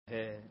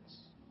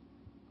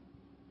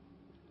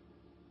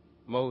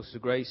Most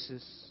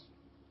gracious,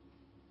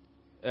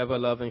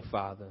 ever-loving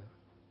Father,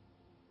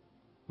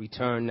 we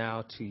turn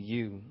now to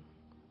you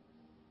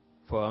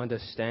for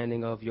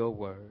understanding of your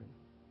word.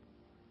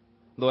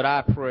 Lord,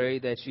 I pray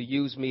that you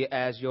use me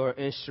as your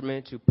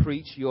instrument to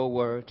preach your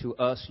word to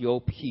us,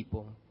 your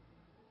people,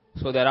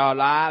 so that our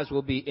lives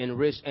will be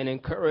enriched and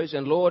encouraged.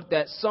 And Lord,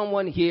 that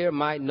someone here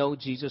might know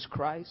Jesus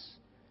Christ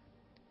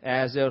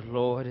as their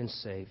Lord and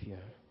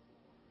Savior.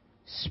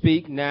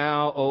 Speak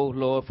now, O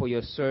Lord, for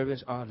your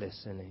servants are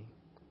listening.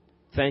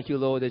 Thank you,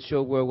 Lord, that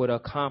your word would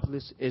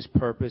accomplish its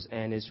purpose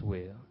and its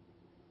will.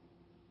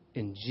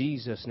 In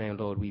Jesus' name,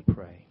 Lord, we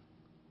pray.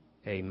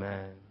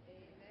 Amen.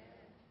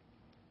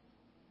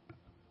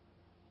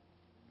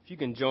 If you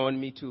can join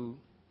me to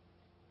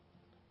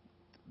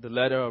the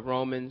letter of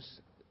Romans,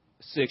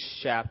 6th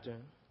chapter,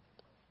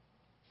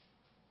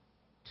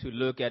 to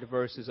look at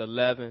verses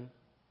 11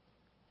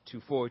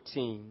 to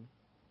 14.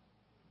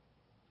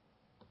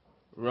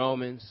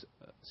 Romans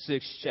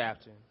 6th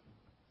chapter,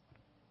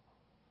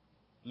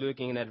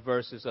 looking at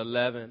verses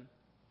 11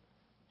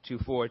 to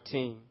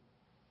 14.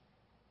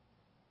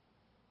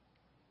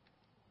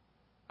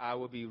 I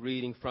will be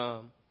reading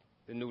from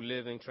the New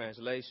Living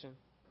Translation.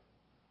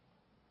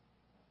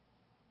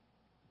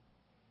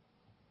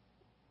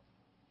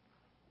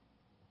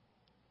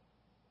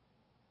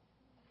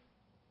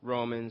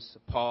 Romans,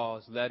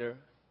 Paul's letter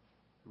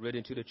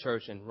written to the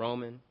church in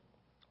Rome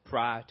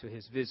prior to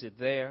his visit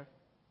there.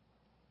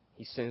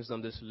 He sends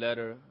them this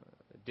letter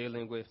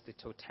dealing with the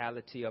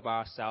totality of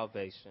our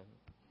salvation.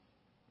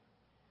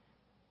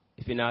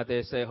 If you're not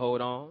there, say, hold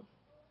on.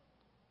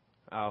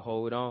 I'll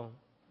hold on.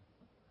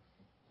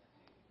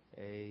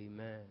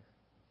 Amen.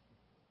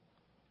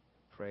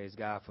 Praise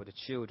God for the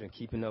children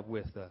keeping up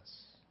with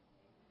us.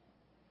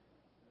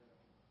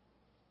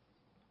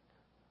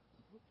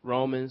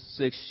 Romans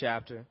 6th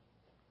chapter.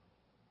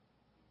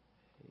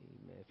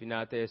 Amen. If you're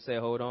not there, say,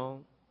 hold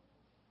on.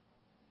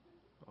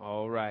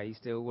 All right, he's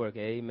still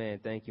working. Amen.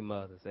 Thank you,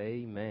 mothers.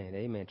 Amen.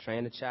 Amen.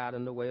 Train the child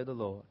in the way of the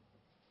Lord.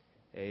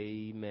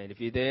 Amen.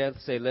 If you're there,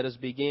 say, let us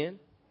begin.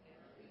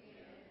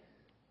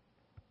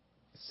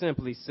 It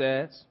simply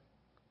says,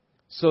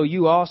 so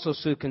you also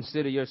should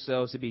consider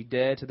yourselves to be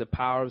dead to the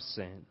power of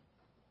sin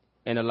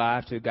and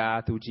alive to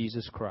God through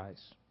Jesus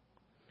Christ.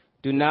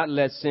 Do not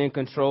let sin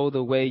control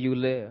the way you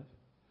live.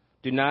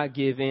 Do not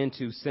give in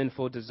to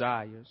sinful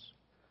desires.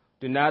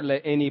 Do not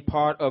let any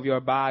part of your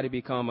body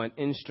become an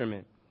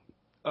instrument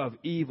of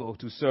evil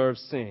to serve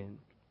sin.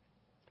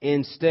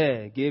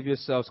 Instead, give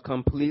yourselves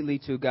completely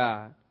to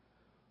God,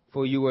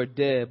 for you were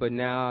dead, but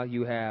now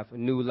you have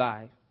new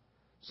life.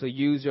 So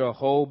use your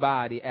whole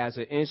body as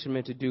an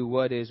instrument to do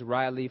what is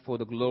rightly for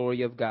the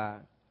glory of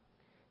God.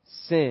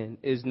 Sin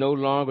is no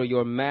longer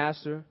your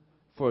master,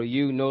 for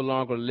you no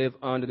longer live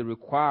under the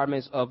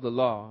requirements of the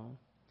law.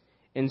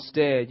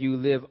 Instead, you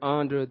live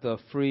under the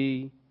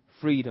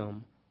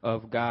freedom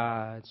of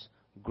God's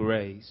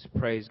grace.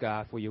 Praise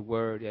God for your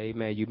word.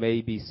 Amen. You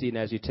may be seated.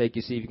 As you take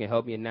your seat, you can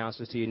help me announce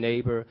this to your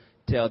neighbor.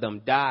 Tell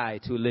them, die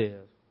to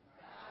live.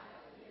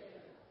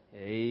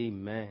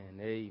 Amen.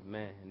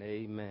 Amen.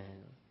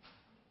 Amen.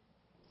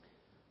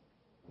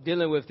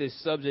 Dealing with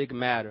this subject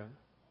matter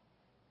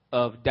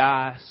of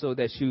die so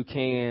that you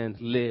can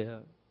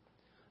live,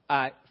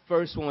 I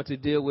first want to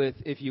deal with,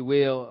 if you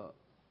will,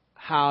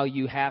 how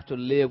you have to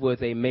live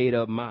with a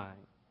made-up mind.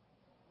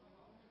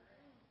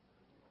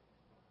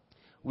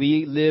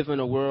 We live in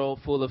a world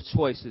full of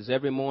choices.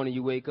 Every morning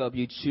you wake up,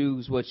 you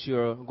choose what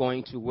you're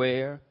going to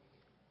wear.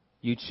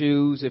 You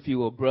choose if you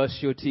will brush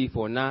your teeth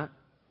or not.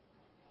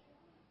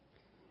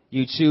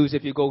 You choose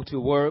if you go to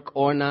work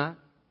or not.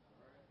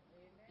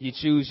 You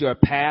choose your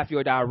path,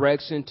 your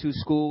direction to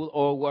school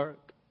or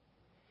work.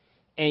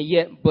 And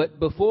yet, but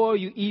before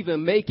you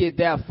even make it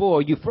that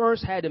far, you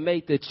first had to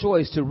make the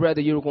choice to whether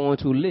you're going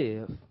to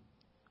live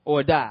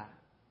or die.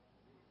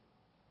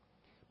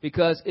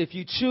 Because if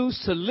you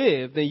choose to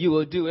live, then you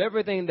will do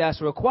everything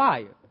that's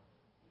required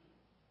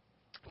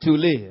to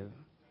live.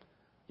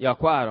 Y'all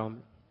quiet on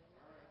me.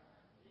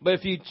 But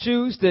if you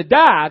choose to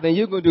die, then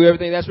you're going to do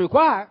everything that's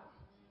required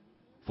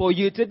for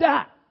you to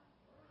die.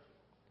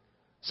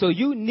 So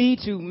you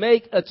need to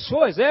make a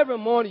choice. Every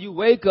morning you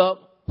wake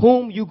up,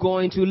 whom you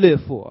going to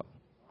live for.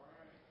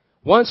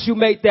 Once you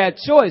make that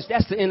choice,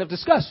 that's the end of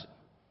discussion.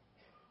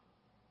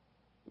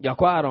 Y'all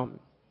quiet on me.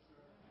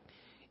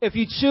 If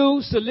you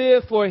choose to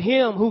live for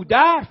him who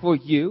died for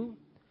you,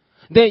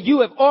 then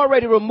you have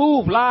already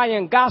removed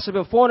lying, gossip,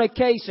 and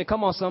fornication.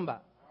 Come on, somebody.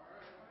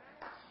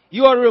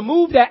 You ought to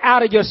remove that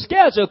out of your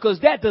schedule because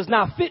that does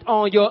not fit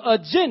on your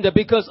agenda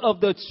because of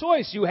the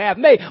choice you have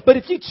made. But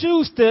if you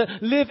choose to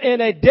live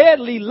in a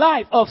deadly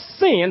life of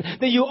sin,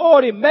 then you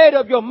already made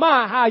up your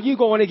mind how you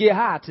going to get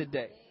high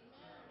today.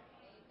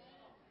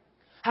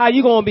 How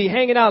you going to be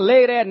hanging out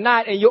late at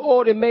night and you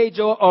already made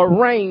your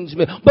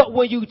arrangement. But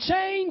when you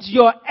change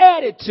your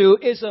attitude,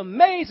 it's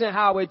amazing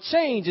how it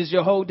changes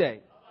your whole day.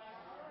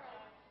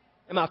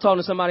 Am I talking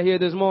to somebody here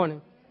this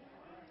morning?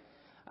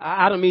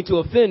 I don't mean to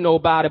offend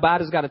nobody, but I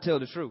just got to tell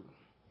the truth.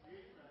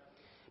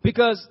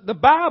 Because the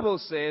Bible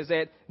says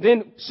that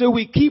then should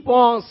we keep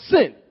on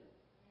sinning?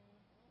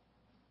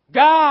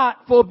 God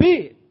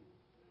forbid.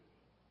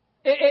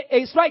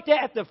 It's right there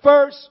at the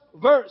first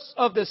verse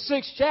of the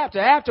 6th chapter.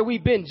 After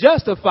we've been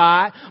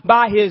justified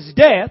by his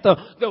death,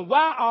 then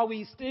why are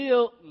we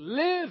still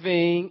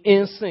living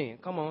in sin?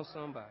 Come on,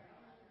 somebody.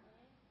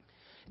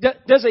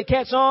 Does it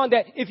catch on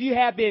that if you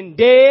have been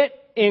dead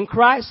in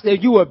Christ,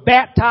 that you were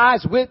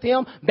baptized with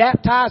him,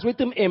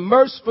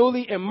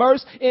 fully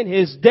immersed in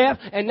his death,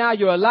 and now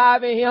you're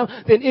alive in him,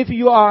 then if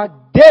you are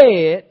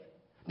dead,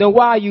 then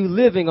why are you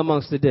living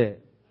amongst the dead?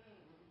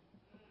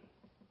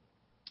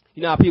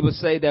 You know how people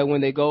say that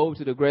when they go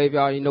to the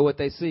graveyard, you know what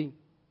they see?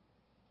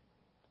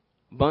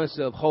 Bunch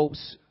of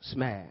hopes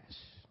smashed.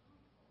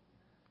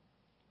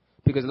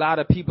 Because a lot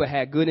of people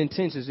had good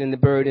intentions in the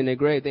buried in their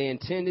grave. They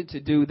intended to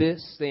do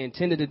this, they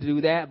intended to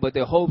do that, but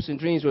their hopes and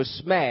dreams were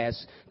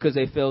smashed because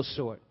they fell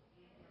short.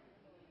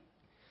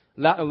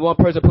 One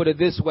person put it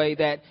this way,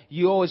 that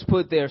you always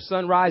put their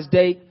sunrise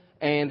date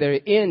and their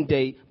end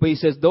date, but he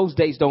says those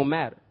dates don't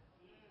matter.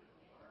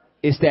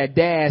 It's that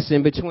dash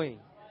in between.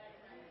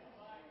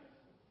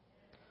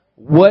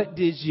 What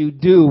did you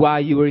do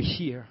while you were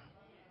here?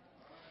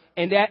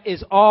 And that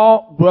is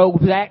all go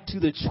back to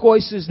the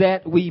choices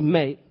that we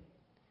make.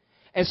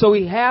 And so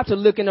we have to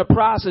look in the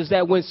process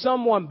that when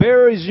someone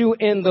buries you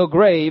in the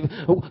grave,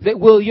 that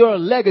will your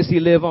legacy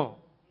live on?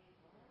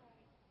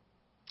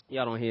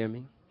 Y'all don't hear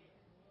me.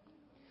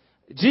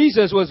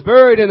 Jesus was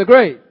buried in the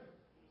grave,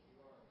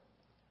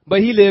 but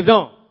he lived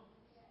on.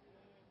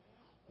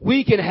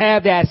 We can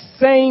have that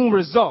same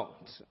result.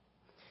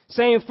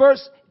 Saying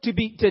first,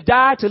 to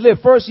die, to live.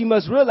 First, you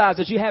must realize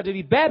that you have to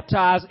be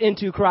baptized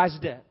into Christ's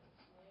death.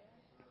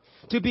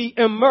 To be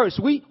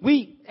immersed.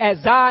 We at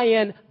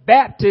Zion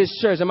Baptist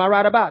Church, am I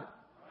right about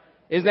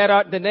it? Isn't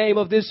that the name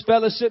of this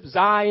fellowship?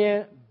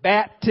 Zion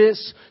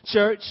Baptist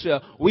Church.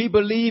 We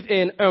believe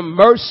in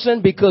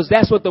immersion because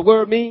that's what the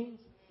word means.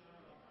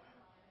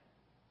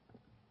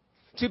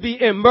 To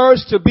be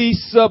immersed, to be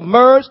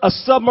submerged. A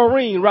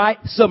submarine, right?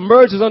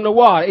 Submerges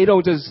underwater. It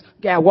don't just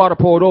get water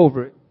poured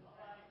over it.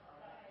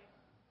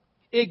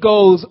 It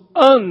goes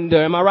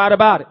under. Am I right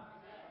about it?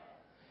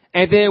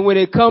 And then when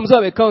it comes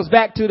up, it comes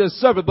back to the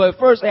surface. But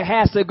first it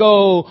has to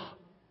go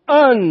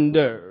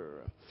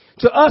under.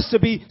 To us to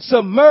be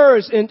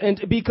submerged and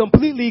to be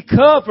completely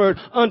covered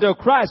under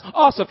Christ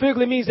also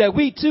figuratively means that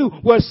we too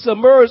were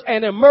submerged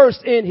and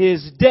immersed in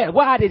his death.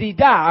 Why did he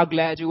die? I'm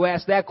glad you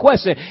asked that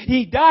question.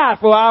 He died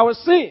for our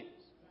sins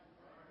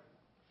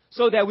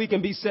so that we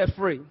can be set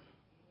free.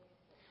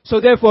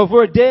 So therefore, if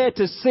we're dead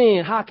to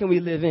sin, how can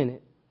we live in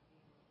it?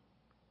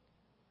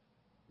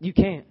 You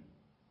can't.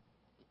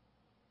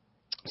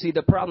 See,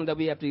 the problem that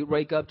we have to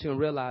wake up to and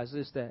realize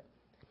is that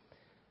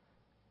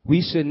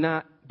we should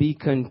not be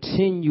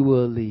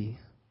continually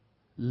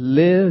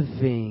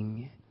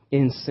living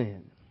in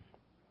sin.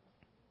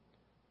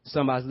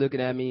 Somebody's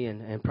looking at me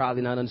and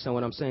probably not understand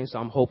what I'm saying, so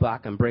I'm hoping I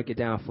can break it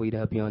down for you to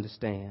help you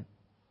understand.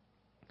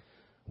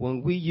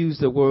 When we use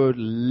the word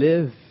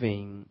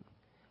living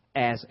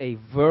as a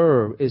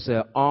verb, it's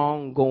an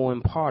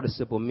ongoing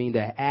participle, meaning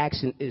that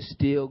action is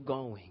still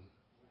going.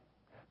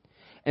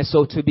 And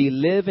so to be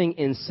living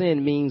in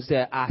sin means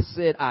that I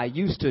said I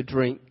used to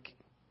drink,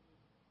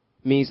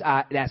 means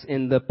that's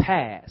in the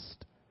past.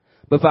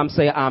 But if I'm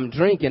saying I'm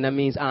drinking, that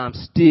means I'm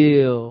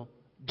still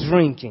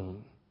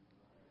drinking.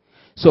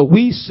 So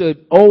we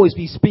should always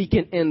be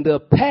speaking in the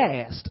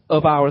past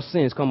of our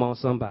sins. Come on,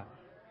 somebody.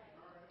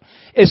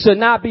 It should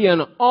not be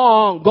an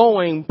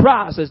ongoing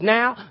process.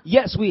 Now,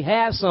 yes, we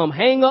have some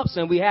hang-ups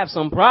and we have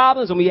some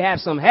problems and we have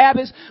some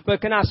habits,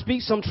 but can I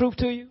speak some truth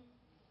to you?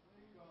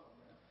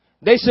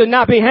 They should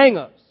not be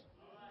hang-ups.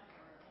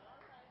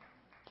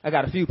 I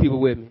got a few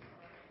people with me.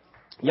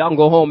 Y'all can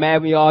go home mad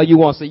at me all you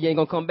want, so you ain't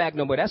gonna come back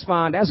no more. That's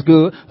fine, that's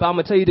good. But I'm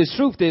gonna tell you the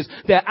truth is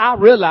that I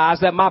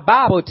realize that my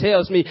Bible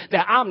tells me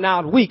that I'm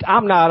not weak,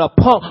 I'm not a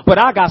punk, but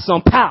I got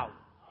some power.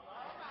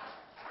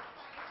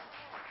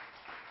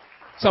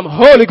 Some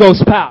Holy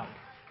Ghost power.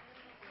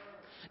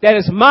 That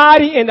is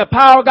mighty in the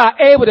power of God,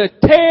 able to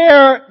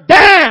tear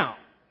down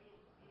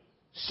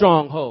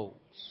strongholds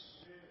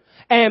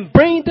and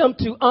bring them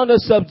to under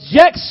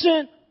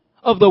subjection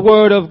of the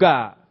word of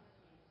God.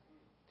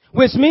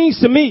 Which means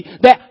to me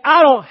that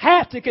I don't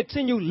have to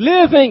continue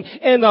living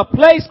in a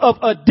place of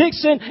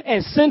addiction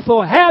and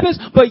sinful habits,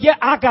 but yet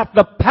I got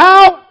the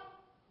power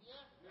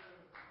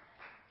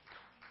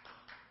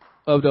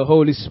of the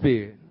Holy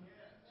Spirit.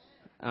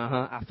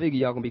 I figure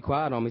y'all gonna be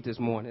quiet on me this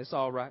morning. It's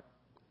all right.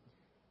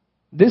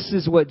 This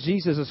is what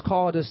Jesus has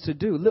called us to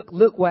do.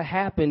 Look what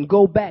happened.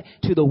 Go back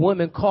to the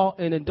woman caught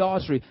in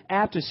adultery.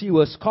 After she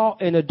was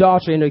caught in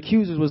adultery and the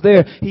accusers was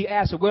there, he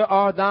asked her, where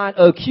are thine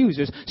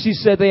accusers? She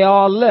said, they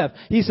all left.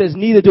 He says,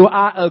 neither do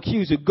I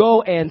accuse you.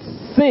 Go and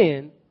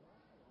sin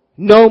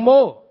no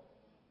more.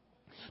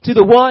 To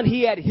the one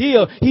he had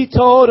healed, he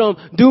told him,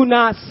 do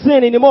not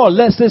sin anymore,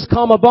 lest this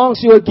come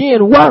amongst you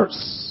again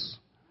worse.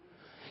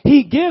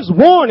 He gives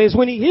warnings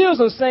when he heals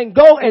them saying,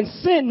 go and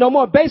sin no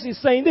more. Basically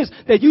saying this,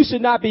 that you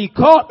should not be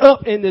caught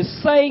up in the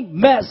same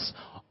mess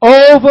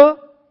over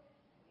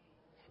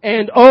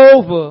and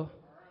over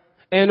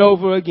and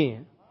over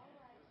again.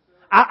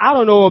 I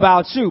don't know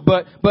about you,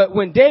 but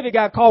when David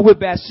got caught with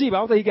Bathsheba, I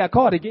don't think he got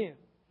caught again.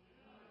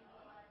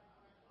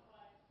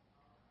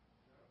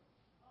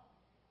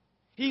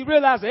 He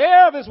realized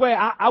every this way,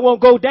 I won't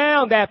go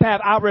down that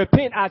path. I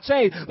repent, I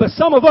change. But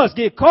some of us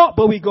get caught,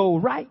 but we go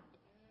right.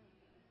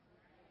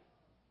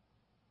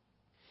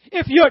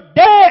 If you're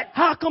dead,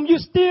 how come you're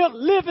still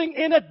living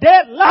in a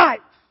dead life?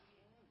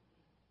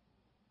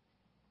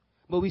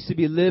 But we should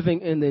be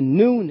living in the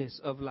newness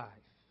of life.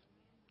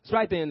 It's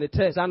right there in the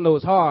text. I know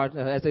it's hard.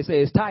 As they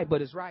say, it's tight,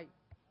 but it's right.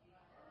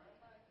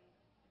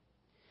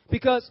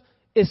 Because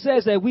it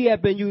says that we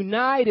have been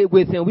united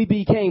with him. We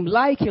became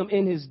like him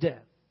in his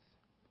death.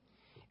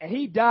 And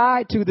he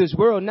died to this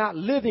world, not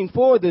living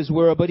for this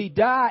world, but he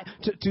died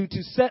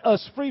to set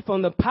us free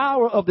from the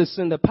power of the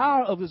sin, the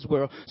power of this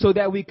world, so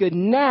that we could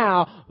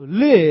now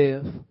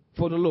live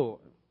for the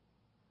Lord.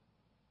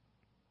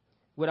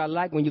 What I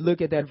like when you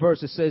look at that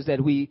verse, it says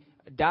that we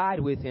died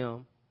with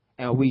him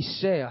and we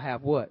shall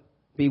have what?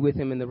 Be with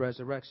him in the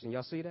resurrection.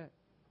 Y'all see that?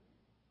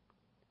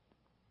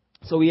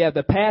 So we have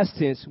the past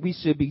tense. We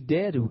should be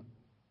dead.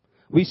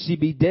 We should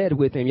be dead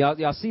with him.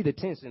 Y'all see the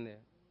tense in there.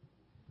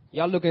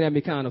 Y'all looking at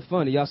me kind of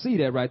funny. Y'all see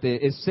that right there.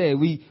 It said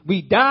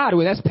we died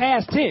with. That's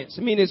past tense.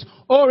 I mean, it's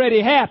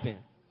already happened.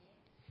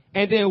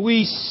 And then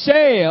we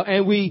shall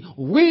and we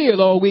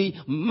will or we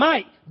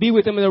might be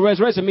with him in the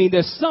resurrection. I mean,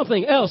 there's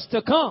something else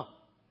to come.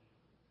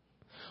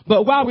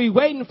 But while we're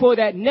waiting for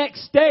that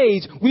next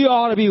stage, we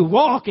ought to be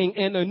walking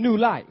in a new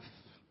life.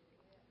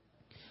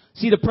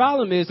 See, the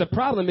problem is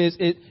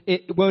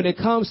when it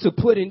comes to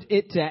putting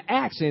it to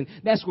action,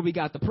 that's where we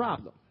got the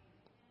problem.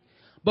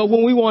 But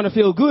when we want to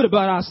feel good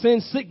about our sin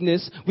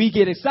sickness, we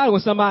get excited when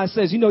somebody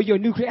says, you know, you're a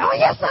new creature. Oh,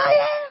 yes, I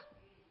am.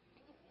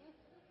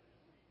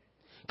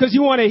 Because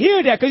you want to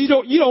hear that, because you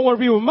don't want to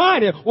be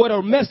reminded what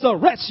a messed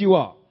up wretch you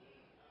are.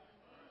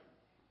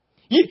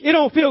 It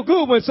don't feel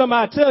good when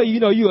somebody tells you, you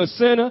know, you're a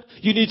sinner,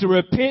 you need to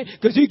repent,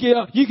 because you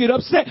get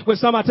upset when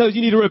somebody tells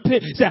you need to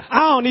repent. You say, I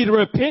don't need to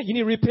repent. You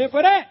need to repent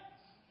for that.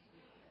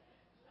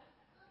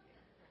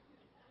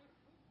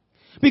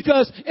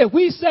 Because if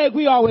we say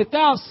we are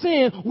without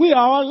sin, we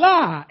are a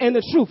lie, and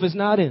the truth is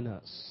not in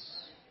us.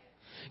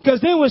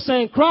 Because then we're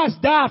saying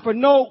Christ died for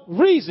no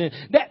reason.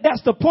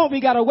 That's the point we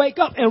got to wake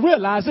up and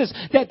realize this,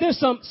 that there's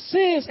some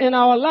sins in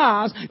our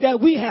lives that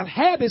we have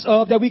habits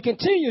of that we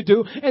continue to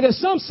do. And there's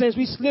some sins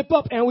we slip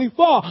up and we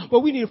fall.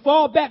 But we need to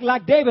fall back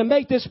like David,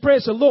 make this prayer.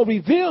 So Lord,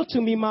 reveal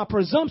to me my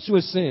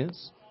presumptuous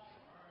sins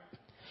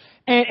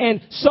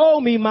and show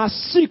me my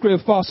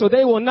secret faults so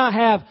they will not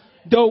have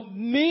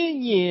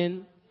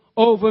dominion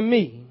over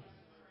me.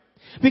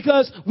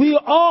 Because we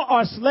all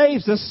are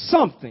slaves to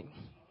something.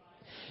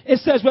 It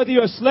says whether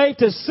you're a slave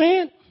to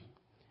sin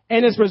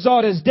and its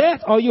result is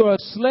death, or you're a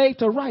slave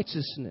to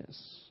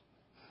righteousness.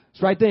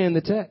 It's right there in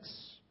the text.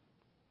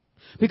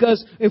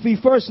 Because if we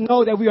first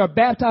know that we are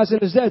baptized in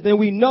his death, then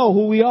we know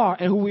who we are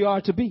and who we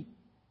are to be.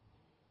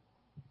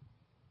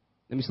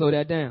 Let me slow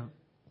that down.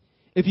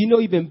 If you know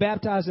you've been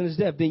baptized in his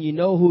death, then you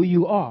know who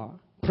you are,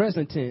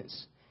 present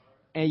tense,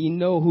 and you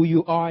know who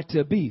you are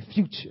to be,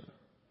 future.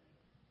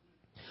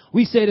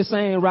 We say the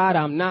saying, right?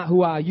 I'm not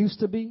who I used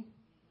to be.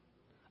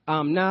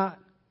 I'm not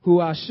who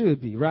I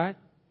should be, right?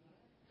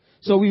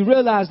 So we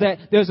realize that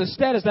there's a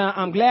status that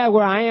I'm glad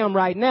where I am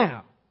right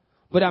now,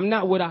 but I'm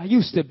not what I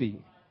used to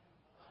be.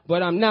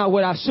 But I'm not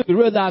what I should be,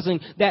 realizing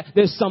that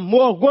there's some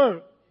more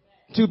work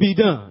to be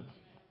done.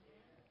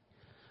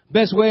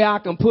 Best way I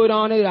can put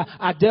on it,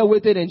 I dealt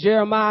with it in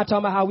Jeremiah, talking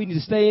about how we need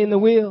to stay in the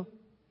wheel.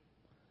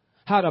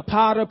 How the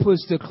potter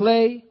puts the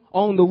clay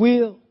on the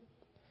wheel.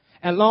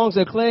 And long as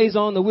the clay's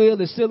on the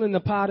wheel, it's still in the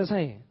potter's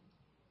hand.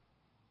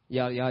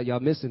 Y'all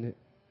missing it.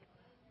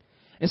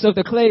 And so if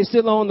the clay is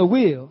still on the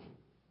wheel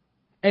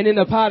and in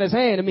the potter's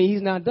hand, I mean,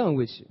 he's not done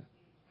with you.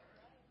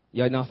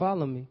 Y'all not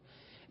following me?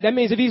 That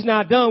means if he's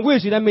not done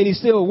with you, that means he's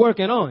still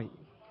working on you.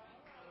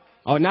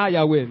 Oh, now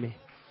y'all with me.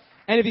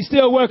 And if he's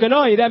still working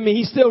on you, that means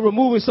he's still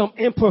removing some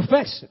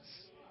imperfections.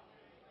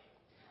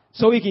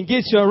 So he can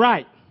get you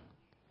right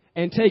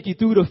and take you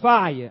through the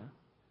fire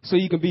so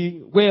you can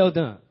be well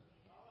done.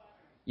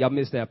 Y'all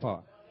missed that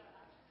part.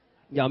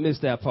 Y'all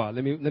missed that part.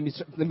 Let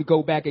me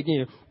go back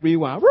again.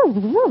 Rewind.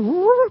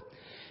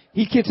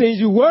 He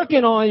continues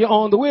working on you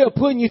on the wheel,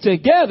 putting you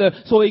together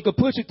so he can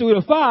put you through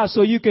the fire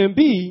so you can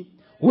be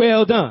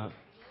well done.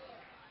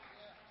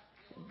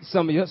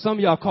 Some of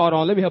y'all caught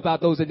on. Let me help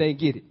out those that didn't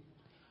get it.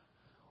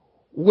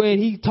 When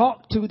he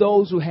talked to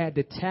those who had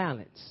the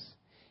talents,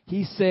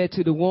 he said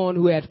to the one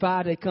who had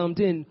 5 that comes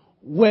in,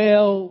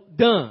 well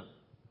done.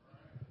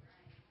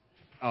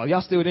 Oh,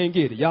 y'all still didn't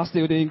get it. Y'all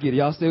still didn't get it.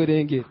 Y'all still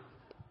didn't get it.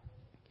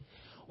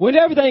 When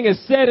everything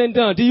is said and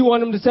done, do you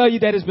want them to tell you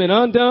that it's been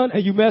undone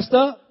and you messed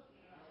up?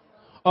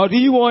 Or do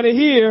you want to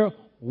hear,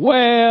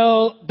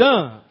 well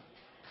done?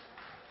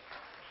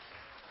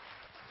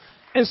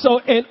 And so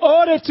in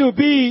order to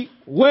be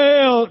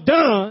well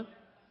done,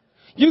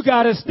 you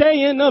got to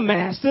stay in the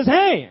master's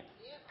hand.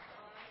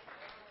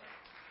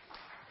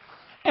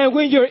 And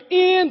when you're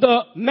in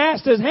the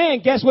master's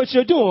hand, guess what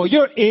you're doing?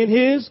 You're in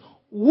his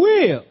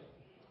will.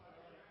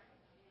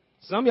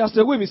 Some of y'all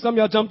still with me. Some of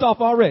y'all jumped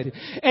off already.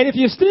 And if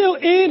you're still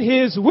in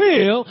his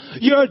will,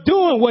 you're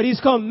doing what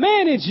he's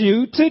commanded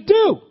you to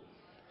do.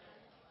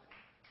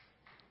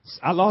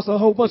 I lost a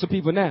whole bunch of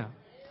people now.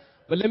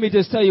 But let me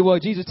just tell you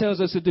what Jesus tells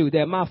us to do.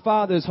 That my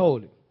Father is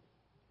holy.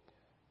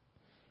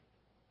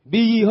 Be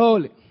ye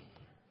holy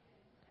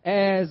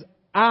as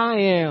I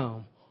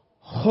am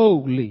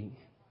holy.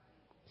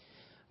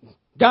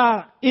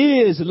 God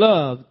is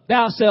love.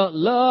 Thou shalt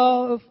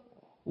love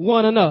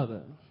one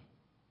another.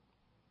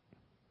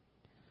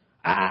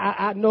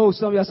 I know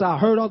some of y'all say, I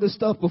heard all this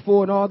stuff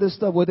before and all this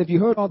stuff. Well, if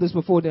you heard all this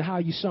before, then how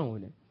are you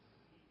showing it?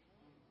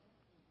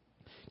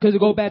 Because it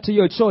go back to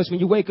your choice. When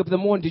you wake up in the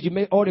morning, did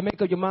you already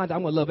make up your mind that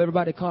I'm going to love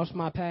everybody that comes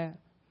my path?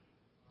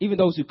 Even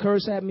those who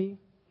curse at me,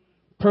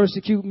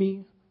 persecute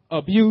me,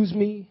 abuse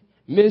me,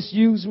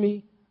 misuse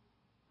me.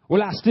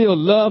 Will I still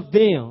love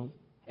them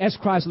as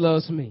Christ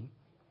loves me?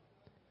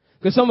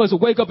 Because some of us will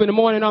wake up in the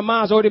morning and our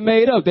minds already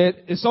made up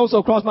that if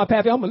so-and-so crossed my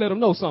path, I'm going to let them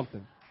know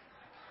something.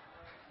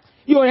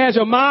 You already had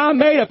your mind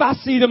made up. If I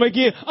see them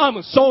again,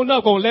 I'm so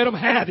enough going to let them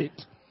have it.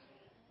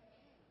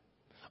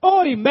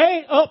 Already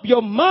made up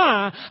your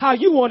mind how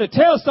you want to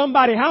tell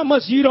somebody how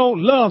much you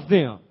don't love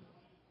them.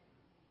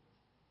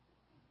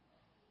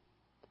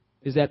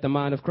 Is that the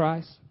mind of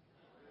Christ?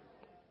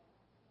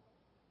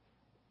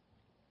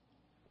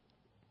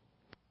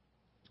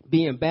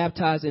 Being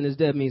baptized in his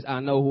death means I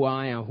know who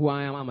I am. Who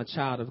I am, I'm a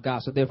child of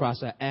God. So therefore I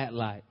say act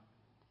like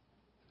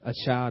a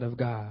child of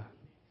God.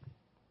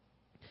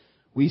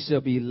 We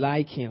shall be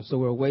like him. So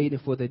we're waiting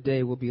for the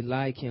day we'll be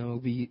like him. We'll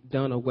be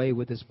done away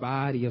with this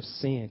body of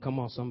sin. Come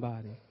on,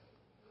 somebody.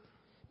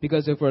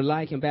 Because if we're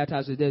like him,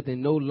 baptized in death,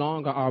 then no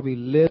longer are we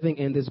living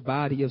in this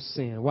body of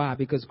sin. Why?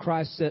 Because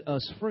Christ set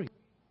us free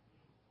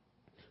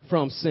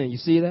from sin. You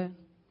see that?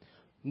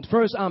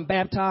 First, I'm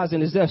baptized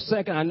in his death.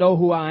 Second, I know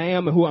who I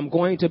am and who I'm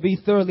going to be.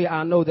 Thirdly,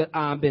 I know that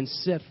I've been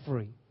set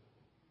free.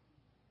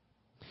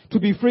 To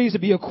be free is to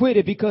be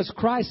acquitted because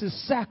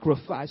Christ's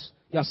sacrifice.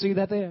 Y'all see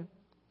that there?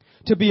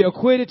 To be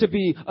acquitted, to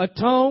be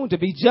atoned, to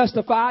be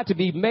justified, to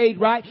be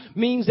made right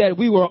means that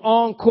we were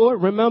on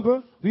court.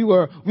 Remember, we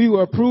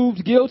were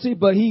proved guilty,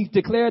 but he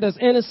declared us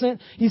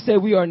innocent. He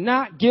said we are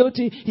not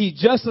guilty. He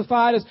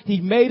justified us. He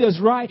made us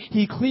right.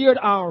 He cleared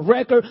our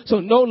record.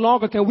 So no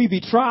longer can we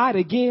be tried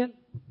again.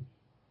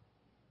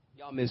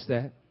 Y'all missed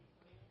that.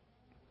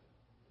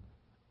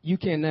 You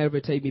can never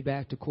take me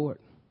back to court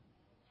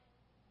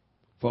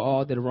for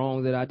all the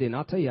wrong that I did. And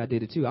I'll tell you I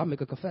did it too. I'll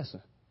make a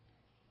confession.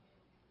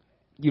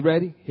 You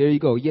ready? Here you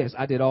go. Yes,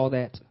 I did all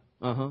that.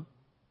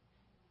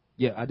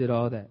 Yeah, I did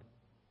all that.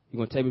 You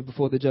going to take me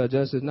before the judge?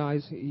 Judge says, no,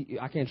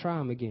 I can't try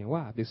him again.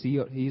 Why? Because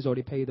he's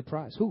already paid the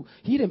price. Who?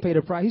 He didn't pay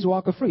the price. He's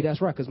walking free.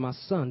 That's right, because my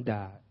son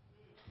died.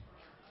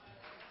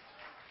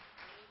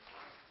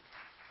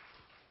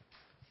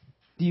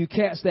 Do you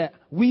catch that?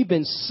 We've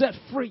been set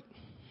free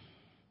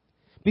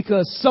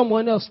because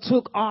someone else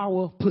took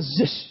our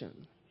position.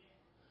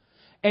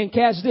 And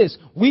catch this.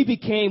 We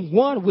became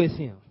one with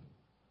him.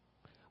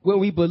 When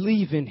we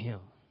believe in him,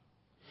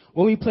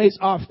 when we place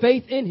our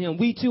faith in him,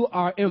 we too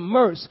are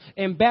immersed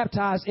and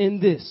baptized in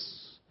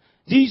this.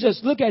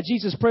 Look at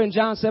Jesus' prayer in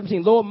John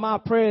 17. Lord, my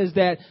prayer is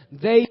that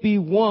they be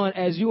one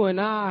as you and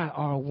I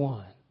are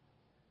one.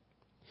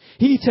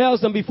 He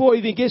tells them before he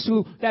even gets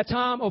to that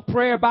time of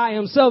prayer by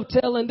himself,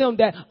 telling them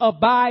that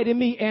abide in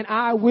me and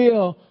I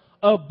will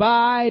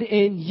abide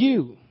in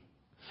you.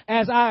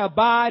 As I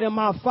abide in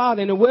my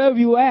Father, and whatever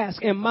you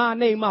ask in my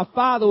name, my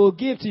Father will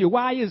give to you.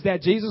 Why is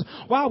that, Jesus?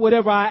 Why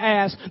whatever I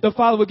ask, the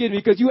Father will give me?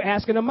 Because you're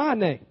asking in my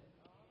name.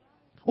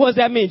 What does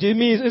that mean? It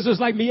means it's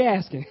just like me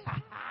asking.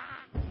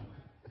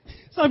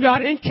 Some of y'all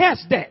didn't catch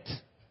that.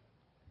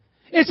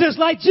 It's just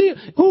like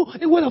Jesus.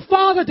 When a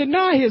father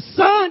deny his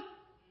son,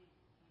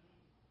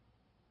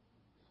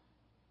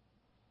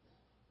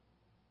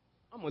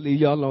 I'm going to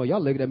leave y'all alone.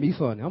 Y'all looking at me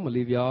funny. I'm going to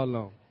leave y'all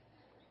alone.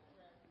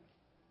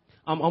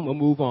 I'm going to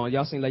move on.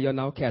 Y'all seem like y'all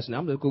not catching it.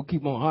 I'm just going to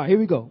keep on. All right, here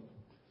we go.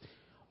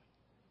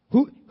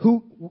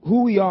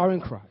 Who we are in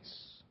Christ.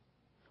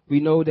 We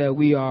know that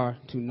we are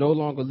to no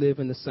longer live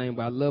in the same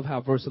way. I love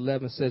how verse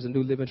 11 says, the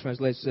New Living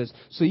Translation says,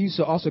 so you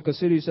shall also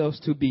consider yourselves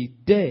to be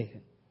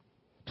dead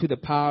to the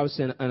power of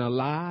sin and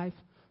alive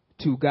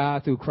to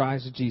God through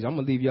Christ Jesus. I'm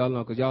going to leave y'all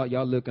alone because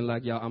y'all looking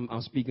like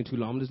I'm speaking too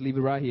long. I'm just leave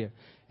it right here.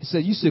 It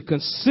says you should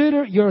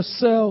consider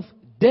yourself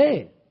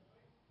dead.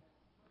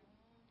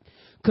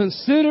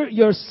 Consider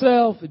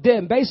yourself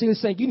dead. Basically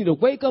saying you need to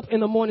wake up in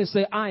the morning and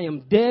say, I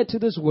am dead to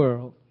this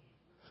world,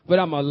 but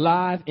I'm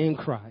alive in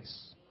Christ.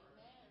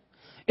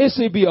 It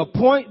should be a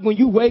point when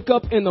you wake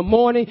up in the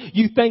morning,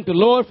 you thank the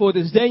Lord for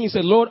this day, and you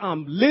say, Lord,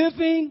 I'm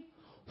living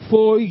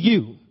for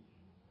you.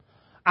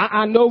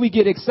 I know we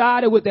get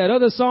excited with that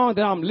other song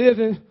that I'm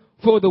living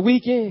for the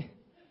weekend.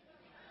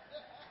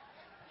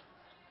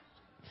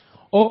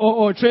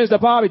 Or Trends that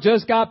probably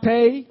just got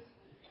paid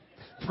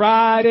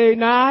Friday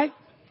night.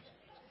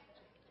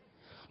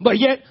 But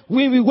yet,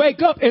 when we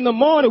wake up in the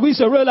morning, we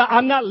should realize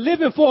I'm not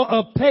living for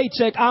a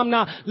paycheck. I'm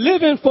not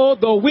living for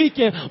the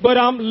weekend, but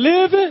I'm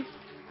living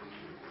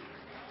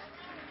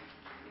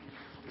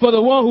for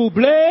the one who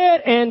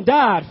bled and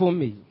died for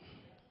me.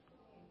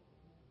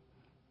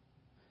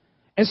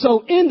 And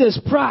so in this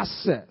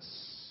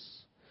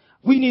process,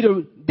 we need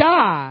to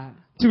die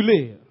to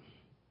live.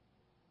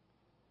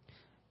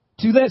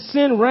 To let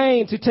sin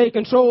reign, to take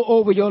control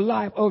over your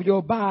life, over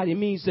your body,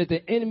 means that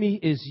the enemy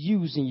is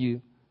using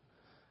you.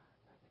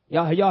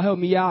 Y'all help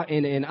me out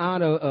in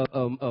honor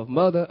of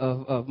Mother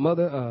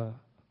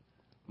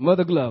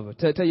Glover.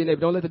 Tell your neighbor,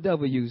 don't let the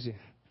devil use you.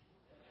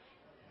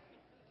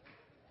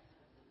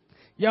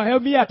 Y'all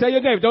help me out. Tell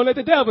your neighbor, don't let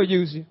the devil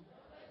use you.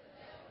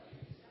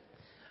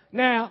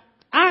 Now,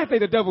 I didn't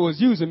think the devil was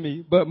using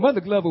me, but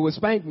Mother Glover would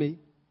spank me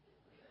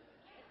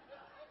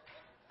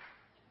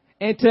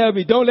and tell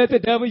me, don't let the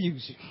devil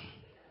use you.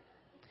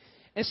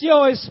 And she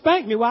always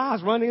spanked me while I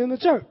was running in the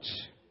church.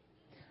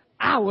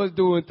 I was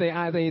doing things,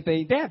 I didn't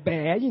think that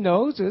bad,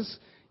 just,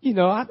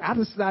 I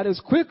decided it was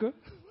quicker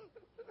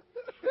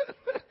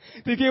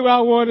to get where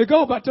I wanted to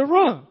go, but to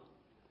run.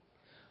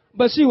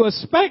 But she would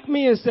spank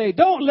me and say,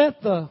 don't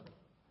let the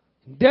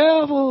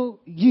devil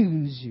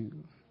use you.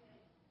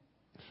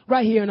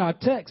 Right here in our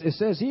text, it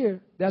says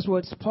here, that's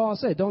what Paul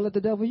said, don't let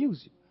the devil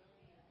use you.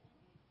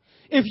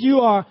 If you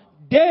are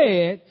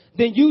dead,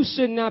 then you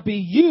should not be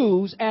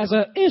used as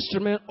an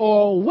instrument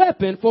or a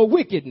weapon for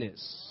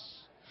wickedness.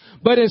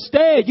 But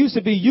instead, you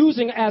should be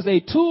using it as a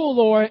tool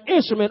or an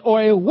instrument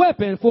or a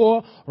weapon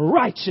for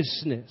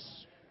righteousness.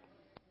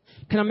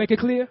 Can I make it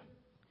clear?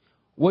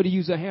 What do you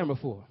use a hammer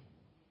for?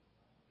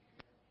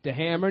 To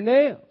hammer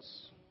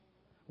nails.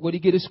 What do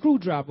you get a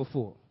screwdriver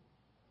for?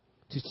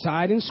 To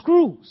tighten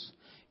screws.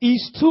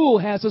 Each tool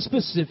has a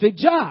specific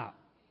job.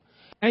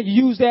 And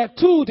you use that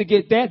tool to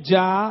get that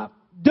job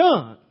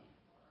done.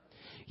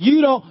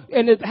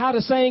 How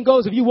the saying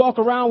goes, if you walk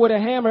around with a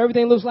hammer,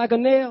 everything looks like a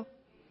nail.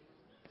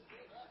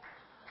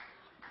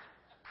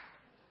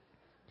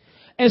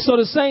 And so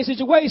the same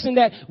situation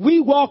that we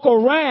walk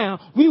around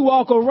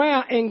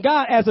and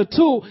God as a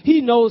tool, he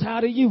knows how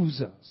to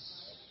use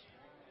us.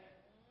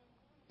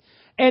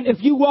 And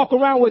if you walk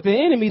around with the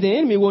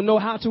enemy will know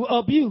how to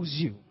abuse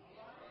you.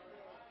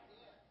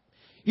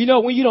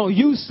 When you don't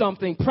use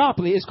something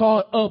properly, it's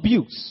called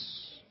abuse.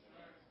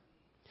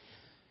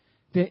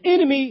 The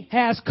enemy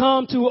has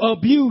come to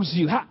abuse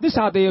you. This is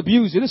how they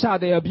abuse you. This is how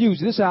they abuse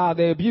you. This is how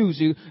they abuse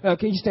you.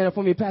 Can you stand up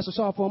for me, Pastor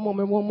Saul, for a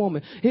moment? One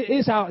moment. This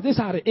is how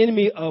the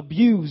enemy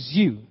abuse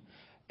you.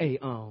 Hey,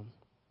 can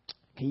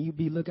you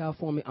look out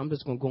for me? I'm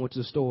just going to go into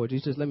the store.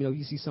 Just let me know if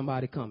you see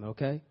somebody coming,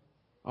 okay?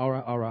 All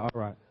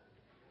right.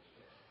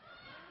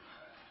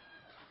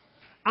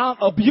 I'm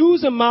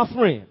abusing my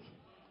friend.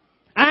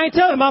 I ain't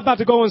telling him I'm about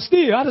to go and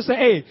steal. I just say,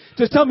 hey,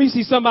 just tell me you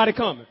see somebody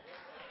coming.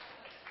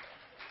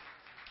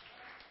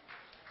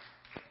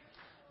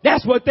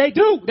 That's what they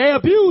do. They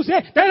abuse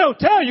it. They don't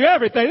tell you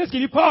everything. Let's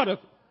give you part of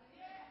it.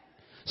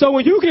 So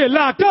when you get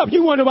locked up,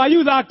 you wonder why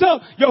you locked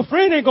up. Your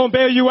friend ain't going to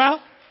bail you out.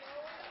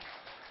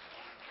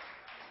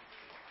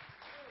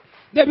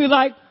 They'll be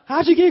like,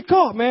 how'd you get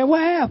caught, man?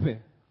 What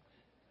happened?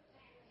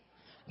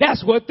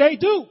 That's what they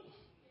do.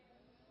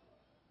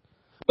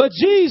 But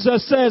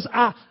Jesus says,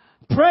 I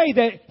pray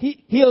that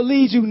he'll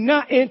lead you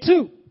not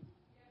into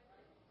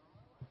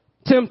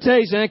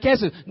temptation and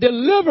catches.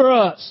 Deliver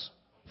us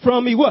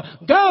from me. What?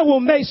 God will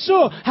make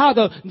sure how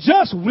the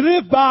just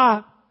live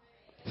by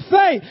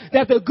faith,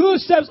 that the good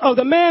steps of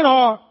the man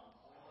are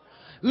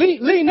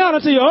lean not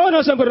unto your own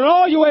understanding, but in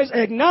all your ways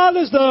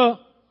acknowledge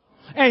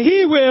and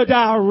he will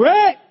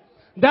direct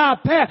thy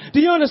path.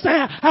 Do you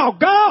understand how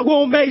God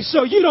will make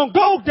sure you don't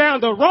go down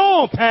the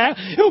wrong path?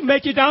 He'll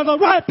make you down the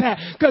right path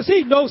because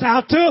he knows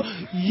how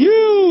to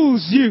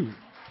use you.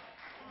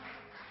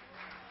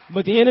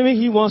 But the enemy,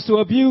 he wants to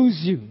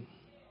abuse you.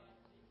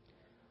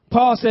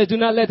 Paul says, do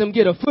not let them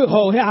get a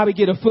foothold. How we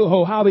get a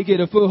foothold? How we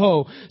get a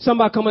foothold?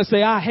 Somebody come and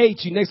say, I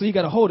hate you. Next thing you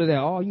got a hold of that.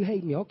 Oh, you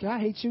hate me. Okay, I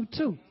hate you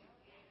too.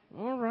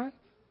 All right.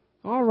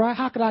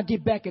 How can I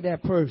get back at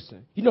that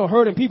person?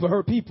 Hurting people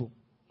hurt people.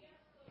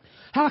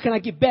 How can I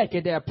get back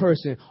at that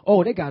person?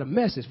 Oh, they got a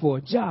message for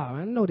a job.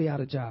 I know they out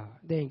of job.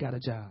 They ain't got a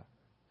job.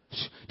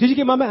 Did you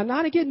get my message? No,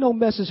 I didn't get no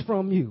message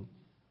from you.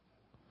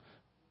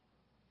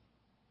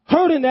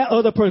 Hurting that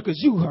other person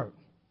because you hurt.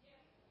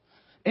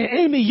 And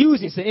enemy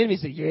using it. So enemy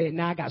said, yeah,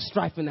 now I got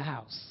strife in the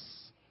house.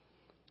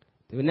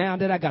 Now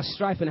that I got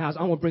strife in the house,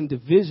 I'm going to bring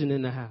division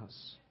in the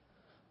house.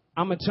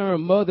 I'm going to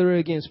turn mother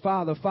against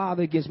father,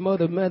 father against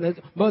mother,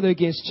 mother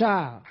against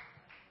child.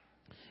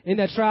 In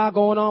that trial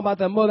going on about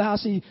that mother, how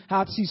she,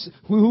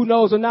 who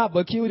knows or not,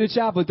 but killed the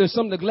child, but there's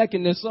some neglect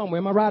in there somewhere.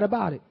 Am I right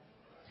about it?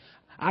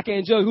 I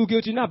can't judge who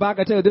guilty or not, but I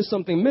can tell you there's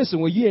something missing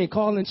when you ain't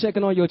calling and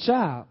checking on your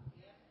child.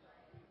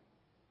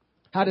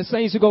 How the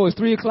saints go, it's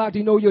 3:00. Do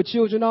you know where your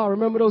children are?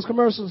 Remember those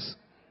commercials?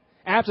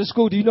 After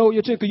school, do you know where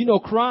your children?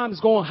 Because crime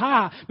is going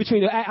high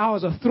between the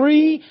hours of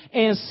 3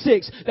 and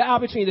 6. The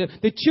hour between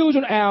the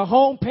children are at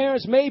home,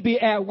 parents may be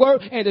at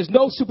work, and there's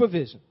no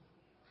supervision.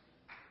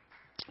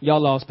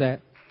 Y'all lost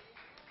that.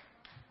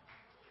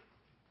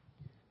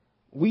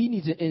 we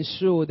need to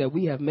ensure that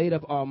we have made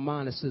up our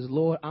mind that says,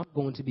 Lord, I'm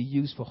going to be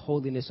used for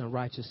holiness and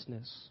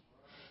righteousness.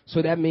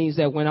 So that means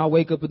that when I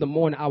wake up in the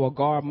morning, I will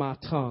guard my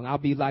tongue. I'll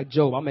be like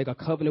Job. I'll make a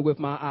covenant with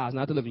my eyes,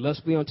 not to look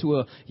lustfully unto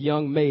a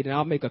young maid. And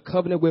I'll make a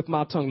covenant with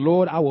my tongue.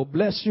 Lord, I will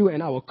bless you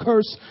and I will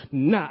curse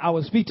not. I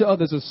will speak to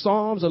others of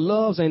psalms, of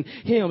loves, and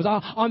hymns.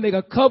 I'll make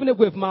a covenant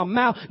with my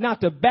mouth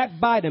not to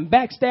backbite and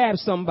backstab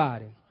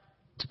somebody.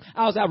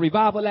 I was at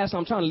revival last night.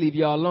 I'm trying to leave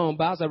y'all alone,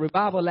 but I was at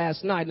revival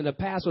last night, and the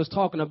pastor was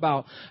talking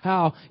about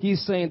how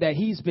he's saying that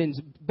he's been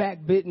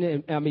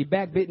backbitten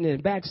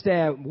and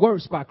backstabbed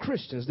worse by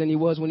Christians than he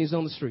was when he's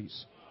on the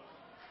streets.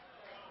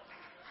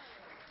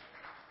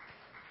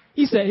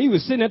 He said he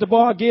was sitting at the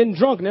bar getting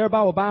drunk, and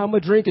everybody would buy him a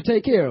drink and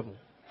take care of him.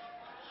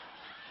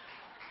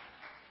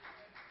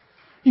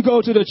 You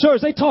go to the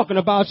church, they talking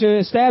about you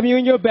and stab you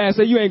in your back,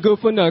 say you ain't good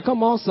for nothing.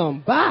 Come on,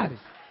 somebody.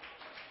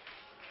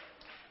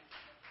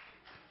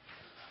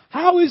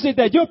 How is it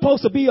that you're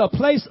supposed to be a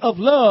place of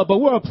love, but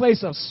we're a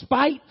place of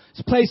spite,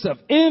 a place of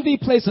envy,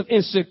 place of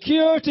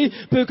insecurity,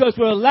 because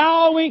we're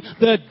allowing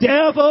the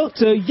devil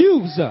to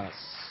use us?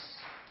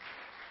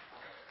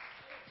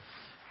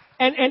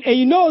 And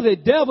you know the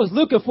devil's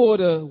looking for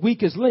the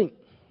weakest link.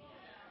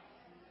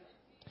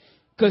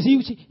 Because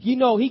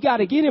he got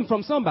to get him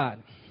from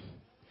somebody.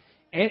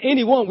 And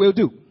anyone will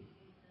do.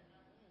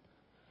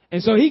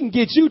 And so he can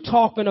get you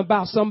talking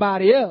about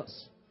somebody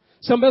else.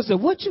 Somebody else said,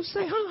 what you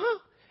say, huh?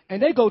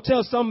 And they go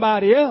tell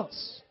somebody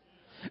else.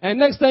 And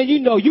next thing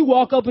you know, you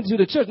walk up into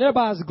the church and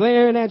everybody's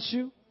glaring at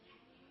you,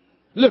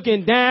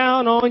 looking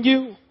down on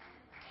you.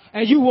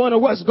 And you wonder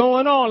what's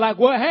going on, like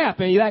what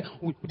happened? You're like,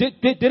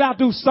 did I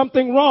do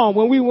something wrong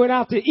when we went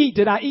out to eat?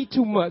 Did I eat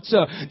too much?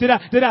 Did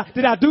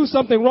I do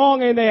something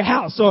wrong in their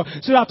house? Or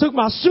should I took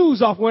my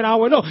shoes off when I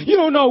went on? You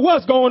don't know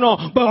what's going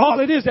on, but all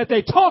it is that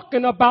they're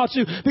talking about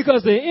you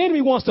because the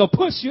enemy wants to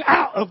push you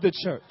out of the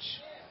church.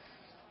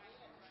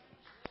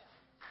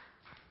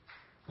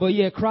 But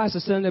yet Christ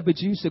is saying that, but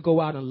you used to go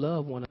out and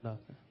love one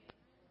another.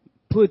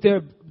 Put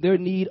their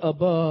need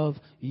above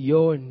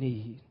your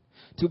need.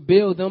 To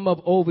build them up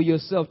over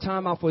yourself.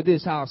 Time out for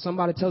this. How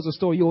somebody tells a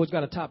story, you always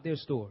got to top their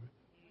story.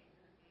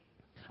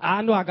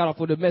 I know I got off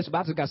with the message, but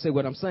I just got to say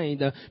what I'm saying.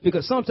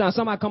 Because sometimes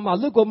somebody come out,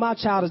 look what my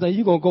child has done.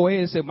 You're going to go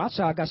ahead and say, my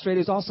child got straight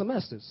A's all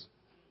semesters.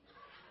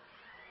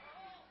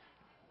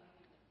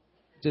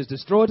 Just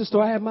destroyed the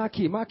story. I had my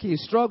kid. My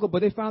kids struggled,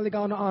 but they finally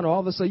got on the honor. All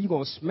of a sudden, you're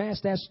going to smash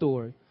that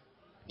story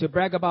to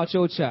brag about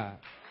your child.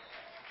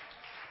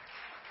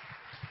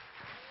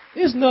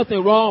 There's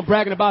nothing wrong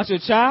bragging about your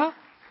child.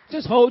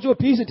 Just hold your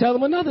peace and tell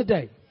them another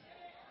day.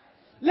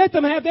 Let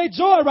them have their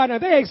joy right now.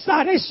 They're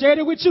excited. They shared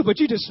it with you, but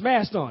you just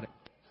smashed on it.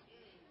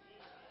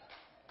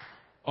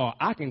 Oh,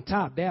 I can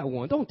top that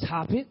one. Don't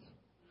top it.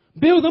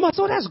 Build them up.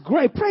 So that's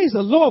great. Praise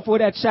the Lord for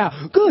that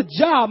child. Good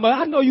job, man.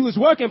 I know you was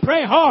working,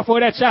 praying hard for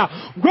that child.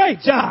 Great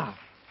job.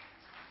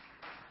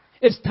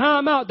 It's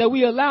time out that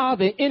we allow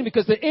the enemy,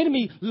 because the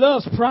enemy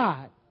loves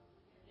pride.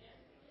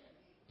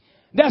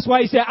 That's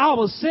why he said, I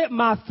will set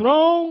my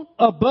throne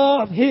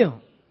above him.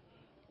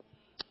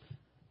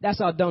 That's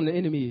how dumb the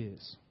enemy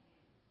is.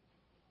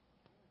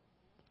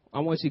 I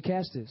want you to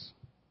catch this.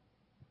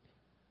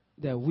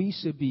 That we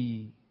should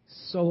be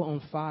so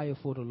on fire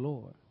for the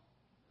Lord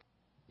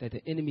that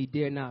the enemy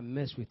dare not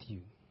mess with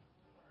you.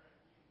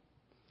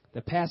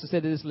 The pastor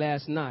said this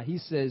last night. He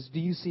says, do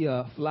you see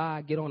a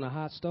fly get on a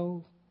hot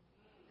stove?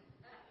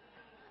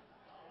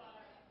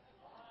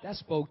 That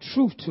spoke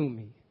truth to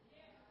me.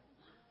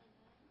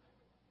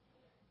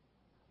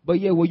 But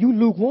yeah, well, you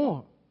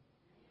lukewarm.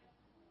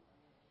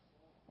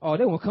 Oh,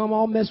 they will come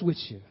all mess with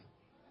you.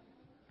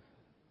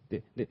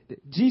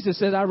 Jesus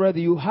says, I'd rather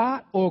you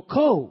hot or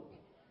cold.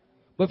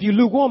 But if you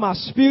lukewarm, I'll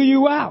spew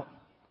you out.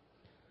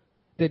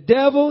 The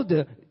devil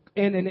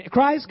and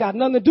Christ got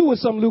nothing to do with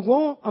some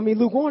lukewarm.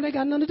 Lukewarm, they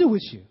got nothing to do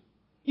with you.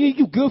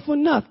 You good for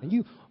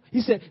nothing.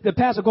 He said, the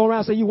pastor go around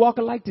and say, you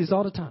walking like this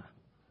all the time.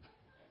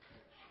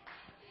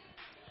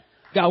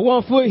 Got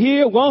 1 foot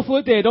here, 1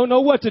 foot there. Don't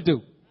know what to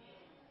do.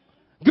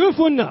 Good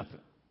for nothing.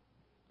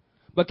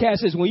 But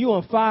Cass says, when you're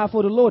on fire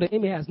for the Lord, the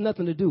enemy has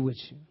nothing to do with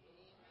you.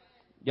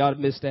 Y'all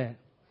missed that.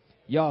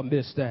 Y'all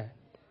missed that.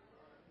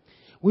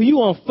 When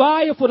you're on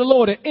fire for the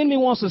Lord, the enemy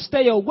wants to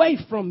stay away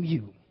from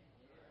you.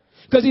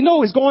 Because he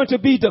knows he's going to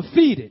be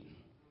defeated.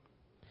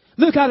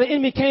 Look how the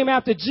enemy came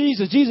after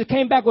Jesus. Jesus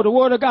came back with the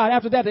word of God.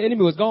 After that, the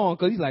enemy was gone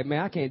because he's like,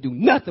 man, I can't do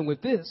nothing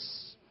with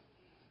this.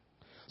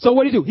 So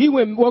what did he do? He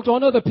went and worked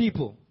on other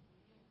people.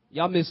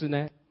 Y'all missing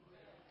that?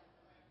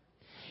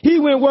 He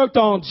went and worked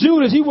on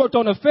Judas. He worked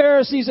on the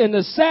Pharisees and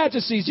the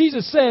Sadducees.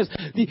 Jesus says,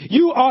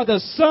 you are the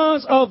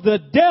sons of the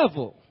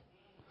devil.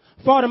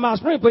 Father, my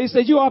spring, but he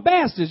said, you are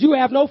bastards. You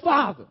have no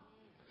father.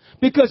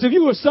 Because if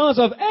you were sons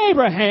of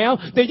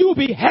Abraham, then you will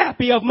be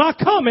happy of my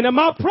coming and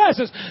my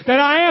presence that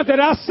I am,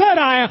 that I said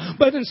I am.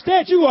 But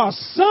instead, you are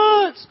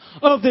sons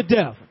of the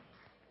devil.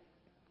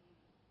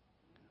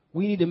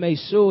 We need to make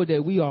sure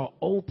that we are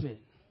open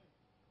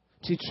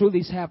to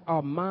truly have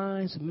our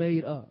minds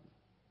made up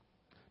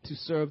to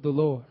serve the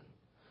Lord.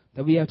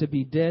 That we have to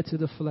be dead to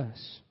the flesh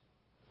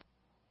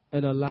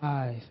and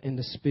alive in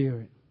the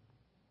Spirit,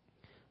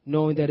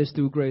 knowing that it's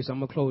through grace. I'm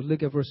going to close.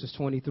 Look at verses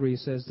 23. It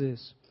says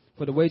this.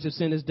 For the wage of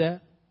sin is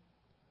death,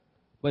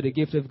 but the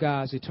gift of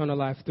God is eternal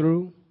life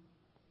through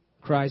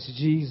Christ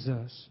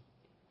Jesus.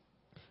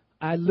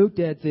 I looked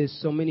at this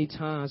so many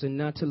times, and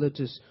not till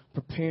just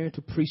preparing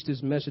to preach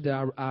this message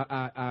that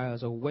I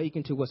was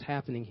awakened to what's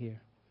happening here.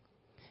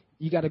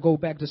 You got to go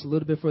back just a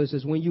little bit further. It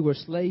says, when you were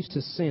slaves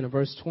to sin, in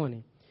verse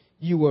 20,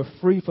 you were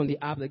free from the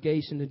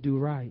obligation to do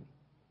right.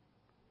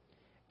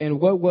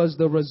 And what was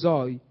the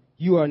result?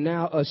 You are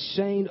now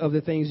ashamed of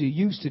the things you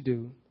used to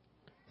do,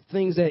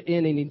 things that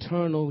end in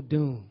eternal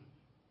doom.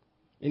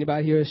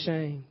 Anybody here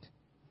ashamed?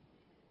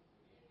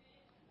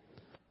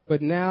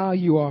 But now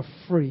you are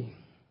free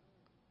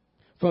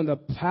from the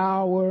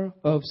power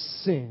of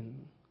sin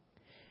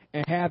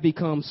and have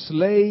become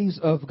slaves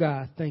of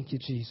God. Thank you,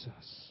 Jesus.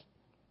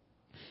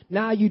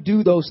 Now you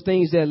do those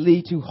things that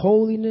lead to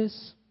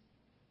holiness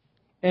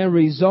and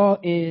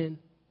result in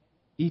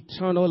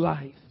eternal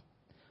life.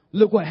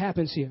 Look what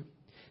happens here.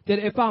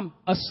 That if I'm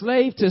a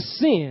slave to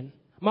sin,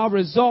 my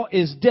result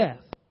is death.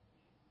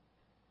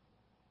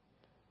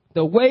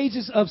 The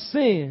wages of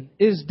sin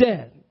is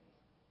death.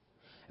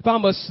 If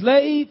I'm a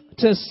slave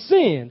to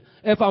sin,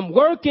 if I'm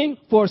working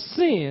for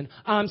sin,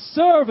 I'm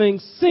serving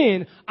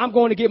sin, I'm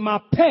going to get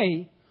my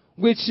pay,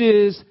 which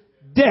is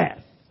death.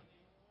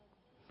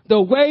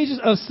 The wages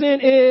of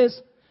sin is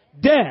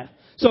death.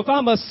 So if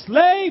I'm a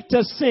slave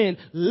to sin,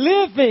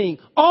 living,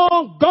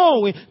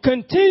 ongoing,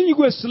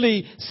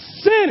 continuously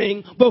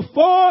sinning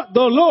before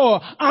the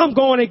Lord, I'm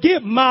going to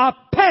get my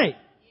pay.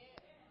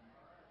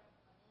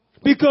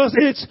 Because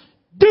it's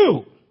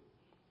due.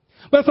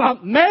 But if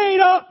I've made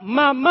up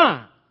my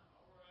mind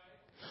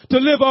to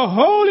live a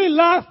holy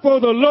life for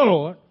the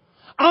Lord,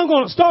 I'm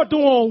going to start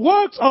doing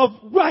works of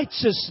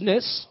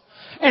righteousness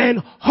and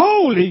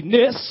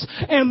holiness,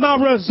 and my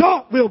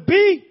result will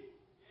be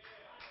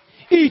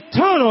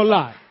eternal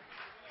life.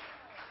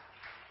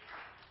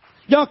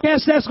 Y'all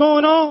catch that's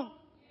going on?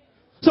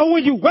 So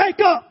when you wake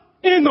up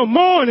in the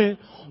morning,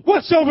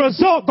 what's your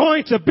result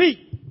going to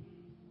be?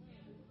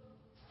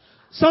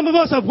 Some of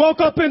us have woke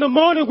up in the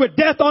morning with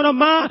death on our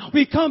mind.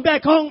 We come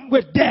back home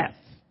with death.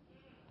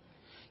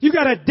 You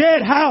got a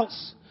dead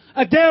house,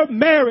 a dead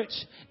marriage,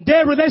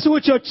 dead relation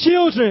with your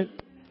children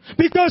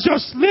because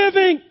you're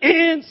living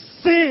in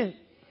sin.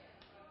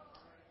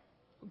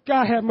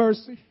 God have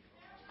mercy.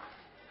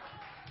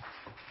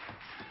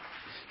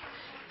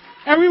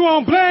 And we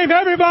won't blame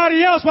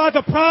everybody else while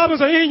the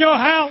problems are in your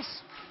house.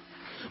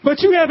 But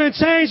you haven't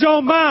changed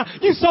your mind.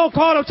 You so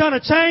caught up trying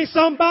to change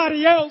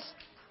somebody else.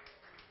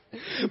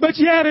 But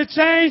you haven't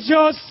changed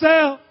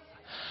yourself.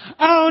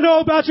 I don't know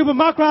about you, but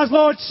my cry is,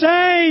 Lord,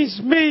 change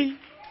me.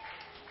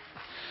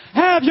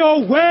 Have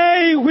your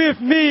way with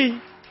me.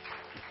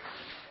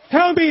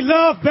 Help me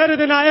love better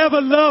than I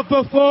ever loved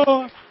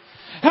before.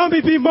 Help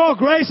me be more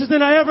gracious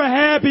than I ever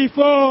had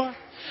before.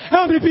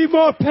 Help me be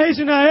more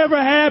patient than I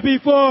ever had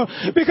before.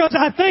 Because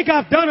I think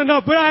I've done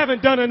enough, but I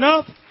haven't done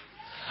enough.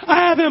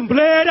 I haven't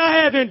bled.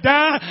 I haven't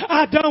died.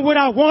 I've done what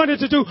I wanted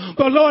to do.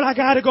 But Lord, I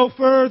got to go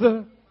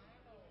further.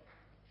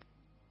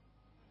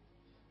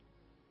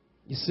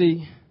 You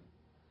see,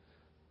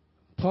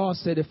 Paul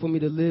said that for me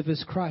to live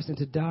is Christ and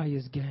to die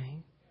is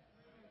gain.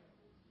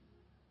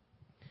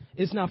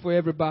 It's not for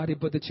everybody,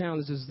 but the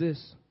challenge is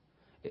this.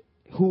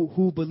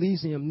 Who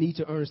believes in him needs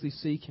to earnestly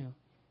seek him.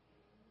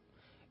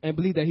 And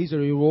believe that he's a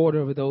rewarder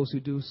of those who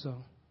do so.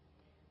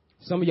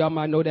 Some of y'all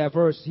might know that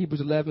verse,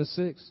 Hebrews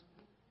 11:6.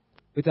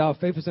 Without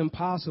faith it's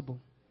impossible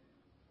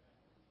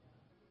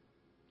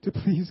to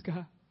please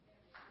God.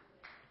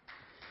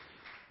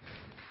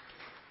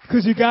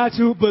 Because you got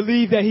to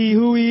believe that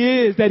who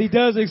he is, that he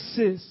does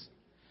exist.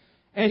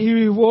 And he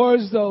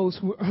rewards those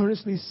who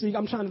earnestly seek.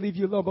 I'm trying to leave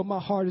you alone, but my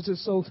heart is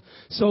just so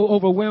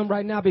overwhelmed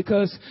right now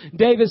because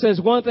David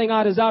says, one thing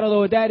I desire,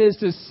 Lord, that is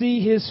to see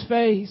his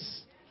face.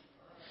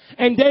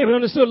 And David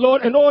understood,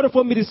 Lord, in order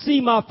for me to see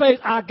my face,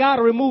 I got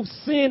to remove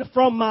sin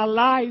from my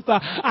life.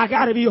 I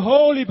got to be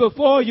holy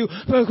before you.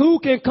 For who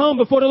can come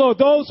before the Lord?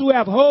 Those who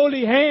have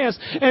holy hands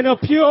and a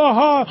pure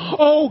heart.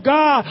 Oh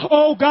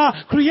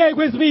God, create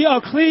with me a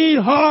clean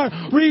heart.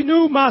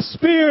 Renew my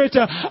spirit.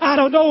 I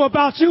don't know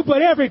about you,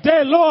 but every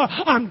day, Lord,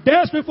 I'm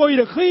desperate for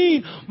you to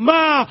clean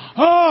my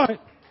heart.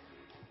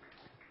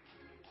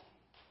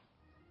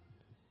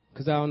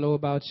 Because I don't know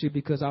about you,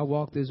 because I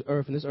walk this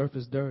earth and this earth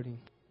is dirty.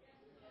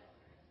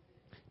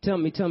 Tell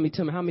me,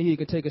 how many of you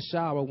can take a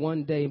shower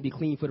one day and be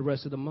clean for the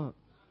rest of the month?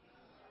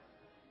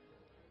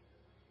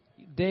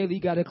 Daily,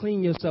 you got to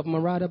clean yourself. Am I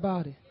right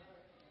about it?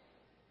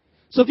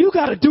 So if you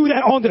got to do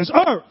that on this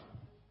earth,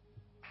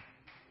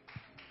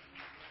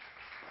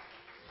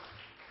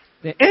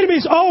 The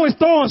enemy's always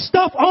throwing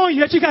stuff on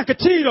you that you got to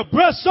continue to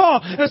brush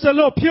off. And say,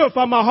 Lord,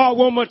 purify my heart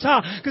one more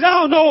time. Because I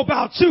don't know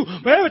about you,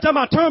 but every time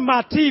I turn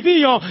my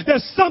TV on,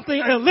 there's something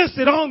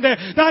illicit on there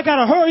that I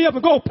got to hurry up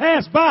and go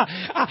pass by.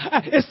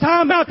 It's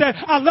time out that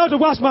I love to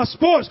watch my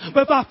sports,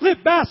 but if I flip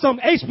by some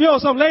HBO or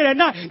something late at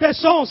night,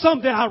 that's showing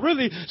something that I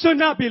really should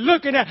not be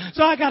looking at.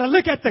 So I got to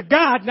look at the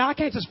God. Now, I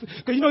can't just,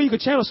 because you know you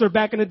could channel surf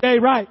back in the day,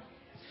 right?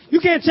 You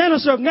can't channel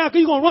surf now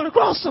because you're going to run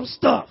across some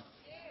stuff.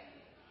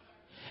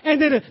 And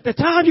then the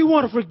time you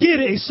want to forget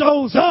it, it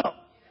shows up.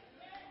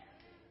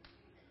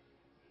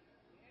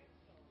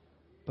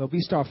 But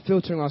we start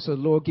filtering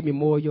ourselves. Lord, give me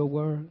more of your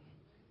word.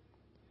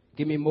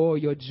 Give me more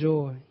of your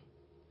joy.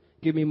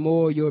 Give me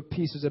more of your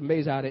peace. It's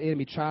amazing how the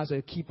enemy tries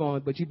to keep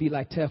on, but you be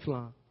like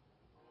Teflon.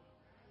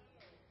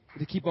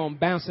 To keep on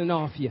bouncing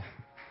off you.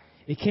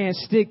 It can't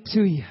stick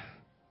to you.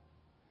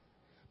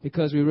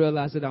 Because we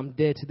realize that I'm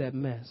dead to that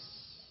mess.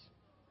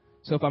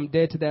 So if I'm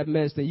dead to that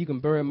mess, then you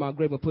can bury my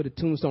grave and put a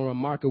tombstone or a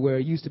marker where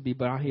it used to be.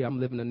 But out here, I'm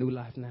living a new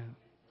life now.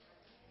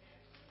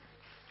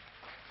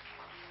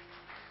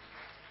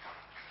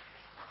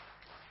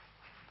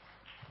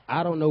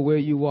 I don't know where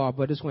you are,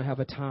 but I just want to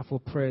have a time for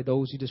prayer.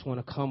 Those who just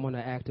want to come on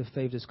an act of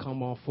faith, just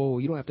come on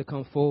forward. You don't have to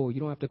come forward.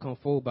 You don't have to come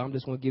forward, but I'm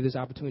just going to give this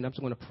opportunity. I'm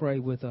just going to pray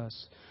with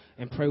us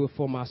and pray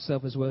for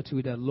myself as well,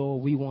 too, that,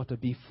 Lord, we want to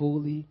be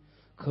fully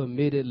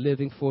committed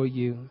living for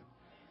you.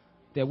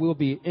 That we'll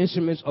be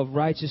instruments of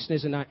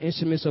righteousness and not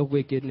instruments of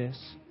wickedness.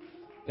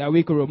 That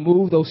we can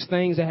remove those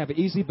things that have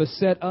easily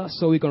beset us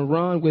so we can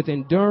run with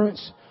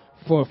endurance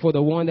for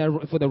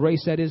the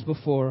race that is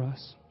before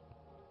us.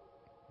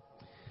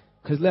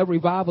 Because let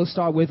revival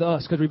start with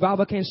us. Because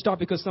revival can't start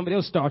because somebody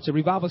else starts it.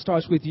 Revival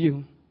starts with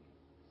you.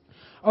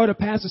 Or the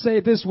pastor say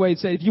it this way.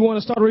 Say, if you want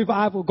to start a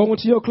revival, go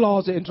into your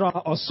closet and draw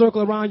a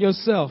circle around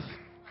yourself.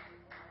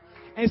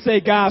 And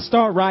say, God,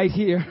 start right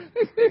here.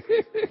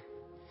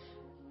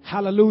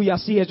 Hallelujah. I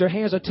see as your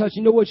hands are touched,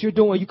 you know what you're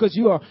doing because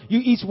you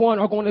each one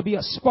are going to be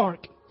a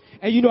spark.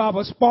 And you know how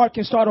a spark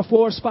can start a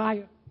forest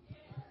fire?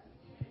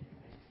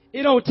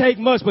 It don't take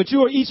much, but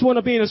you are each one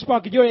of being a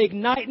spark. You're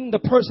igniting the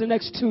person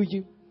next to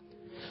you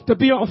to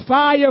be on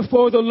fire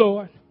for the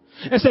Lord.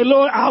 And say,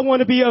 Lord, I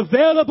want to be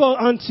available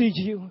unto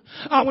you.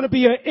 I want to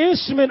be an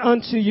instrument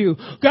unto you.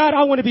 God,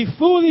 I want to be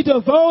fully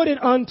devoted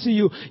unto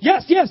you.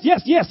 Yes, yes,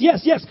 yes, yes,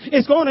 yes, yes.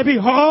 It's going to be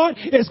hard.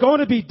 It's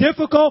going to be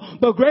difficult.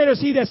 But greater is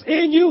he that's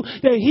in you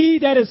than he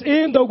that is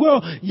in the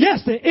world.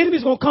 Yes, the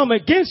enemy's going to come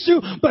against you.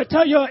 But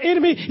tell your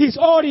enemy he's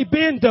already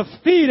been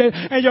defeated.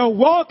 And you're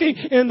walking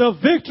in the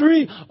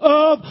victory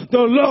of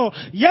the Lord.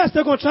 Yes,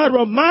 they're going to try to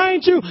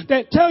remind you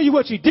tell you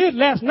what you did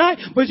last night.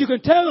 But you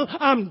can tell them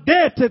I'm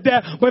dead to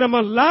that. But I'm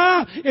alive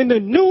in the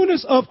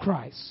newness of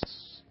Christ.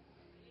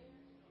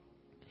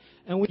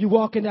 And when you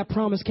walk in that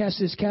promise, catch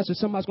this,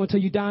 somebody's going to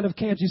tell you dying of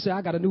cancer. You say,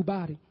 I got a new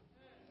body.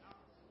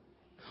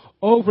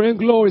 Over in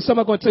glory.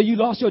 Somebody's going to tell you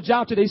lost your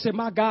job today. You say,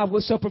 my God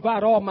will shall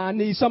provide all my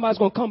needs. Somebody's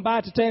going to come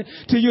by to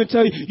you and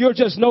tell you, you're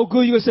just no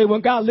good. You're going to say,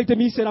 when God looked at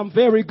me, he said, I'm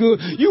very good.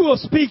 You will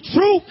speak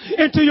truth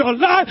into your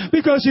life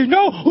because you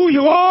know who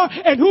you are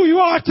and who you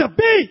are to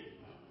be.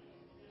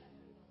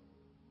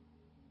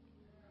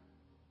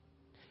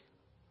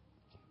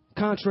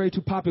 Contrary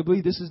to popular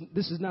belief,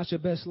 this is not your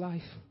best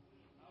life.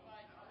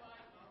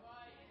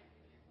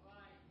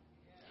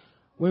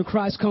 When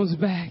Christ comes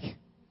back,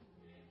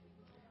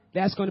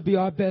 that's going to be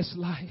our best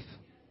life.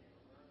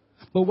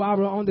 But while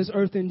we're on this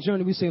earthly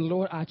journey, we say,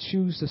 Lord, I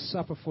choose to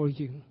suffer for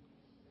you.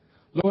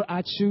 Lord,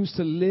 I choose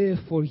to live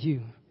for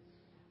you.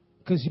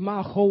 Because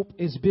my hope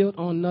is built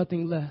on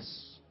nothing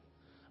less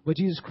but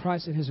Jesus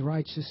Christ and his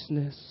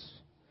righteousness.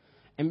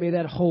 And may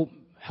that hope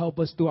help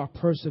us through our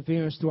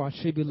perseverance, through our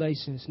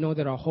tribulations. Know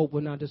that our hope will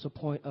not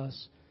disappoint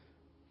us.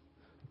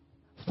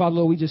 Father,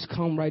 Lord, we just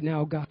come right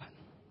now, God.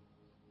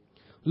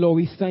 Lord,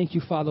 we thank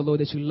you, Father,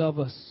 Lord, that you love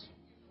us.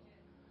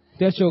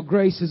 That your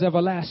grace is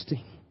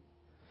everlasting.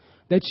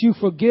 That you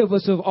forgive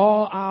us of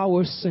all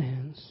our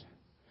sins.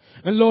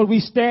 And Lord, we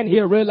stand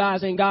here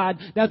realizing, God,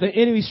 that the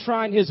enemy's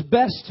trying his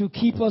best to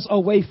keep us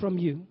away from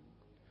you.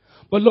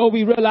 But Lord,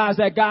 we realize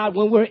that, God,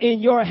 when we're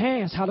in your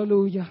hands,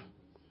 hallelujah,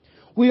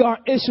 we are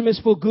instruments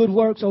for good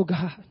works, oh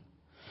God.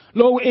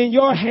 Lord, in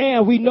your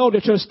hand, we know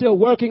that you're still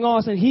working on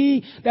us, and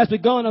he that's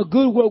begun a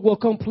good work will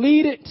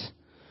complete it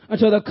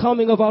until the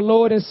coming of our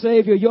Lord and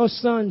Savior, your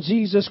Son,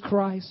 Jesus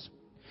Christ.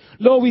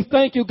 Lord, we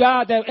thank you,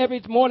 God, that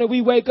every morning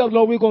we wake up,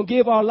 Lord, we're going to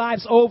give our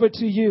lives over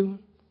to you.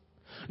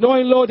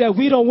 Knowing, Lord, that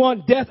we don't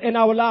want death in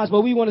our lives,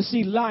 but we want to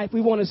see life.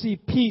 We want to see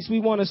peace. We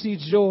want to see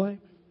joy.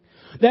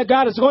 That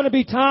God, it's going to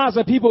be times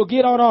that people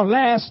get on our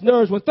last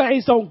nerves when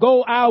things don't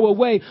go our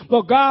way.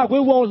 But God, we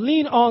won't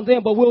lean on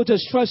them, but we'll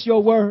just trust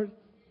your word.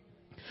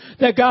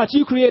 That God,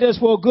 you created us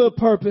for a good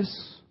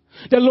purpose.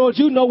 That Lord,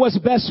 you know what's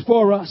best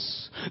for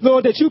us.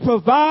 Lord, that you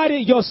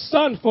provided your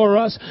son for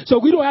us. So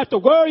we don't have to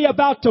worry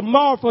about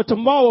tomorrow, for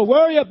tomorrow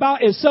worry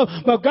about itself.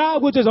 But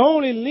God, we'll just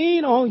only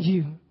lean on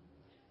you.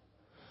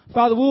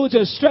 Father, we'll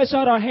just stretch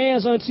out our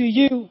hands unto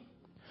you.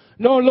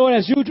 Knowing, Lord,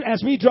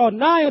 as we draw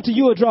nigh unto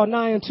you, will draw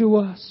nigh unto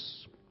us.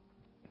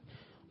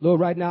 Lord,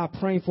 right now, I'm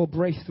praying for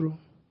breakthrough.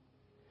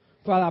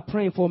 Father, I'm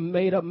praying for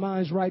made up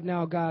minds right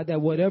now, God, that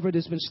whatever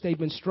they've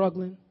been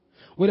struggling,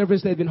 whatever it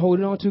is they've been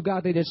holding on to,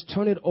 God, they just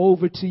turn it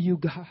over to you,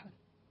 God.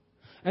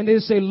 And they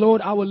say,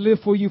 Lord, I will live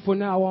for you from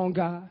now on,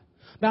 God.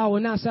 Now I will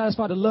not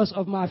satisfy the lust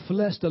of my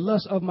flesh, the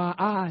lust of my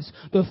eyes,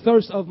 the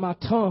thirst of my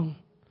tongue.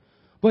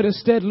 But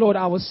instead, Lord,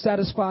 I will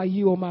satisfy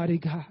you, Almighty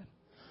God.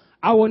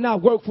 I will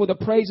not work for the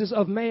praises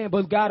of man,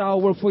 but God, I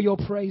will work for your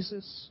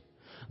praises.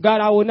 God,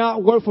 I will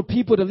not work for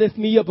people to lift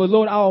me up, but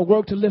Lord, I will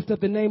work to lift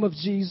up the name of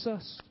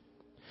Jesus.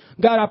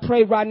 God, I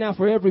pray right now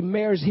for every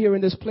marriage here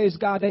in this place,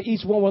 God, that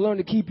each one will learn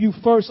to keep you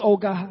first, oh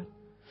God.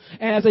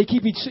 And as they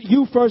keep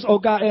you first, oh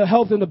God, it'll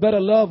help them to better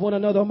love one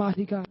another,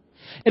 Almighty God.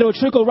 It'll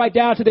trickle right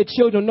down to their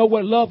children, know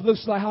what love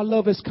looks like, how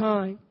love is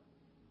kind.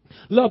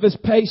 Love is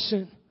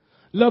patient.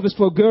 Love is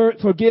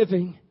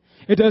forgiving.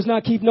 It does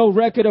not keep no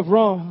record of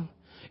wrong.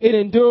 It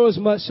endures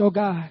much, oh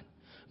God.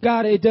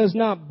 God, it does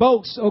not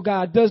boast, oh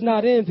God, does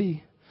not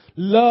envy.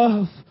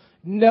 Love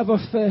never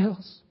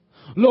fails.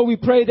 Lord, we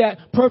pray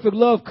that perfect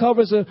love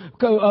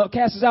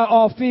casts out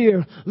all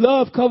fear.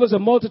 Love covers a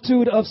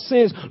multitude of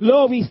sins.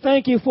 Lord, we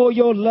thank you for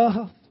your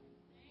love.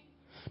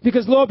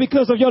 Because, Lord,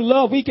 because of your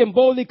love, we can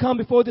boldly come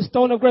before this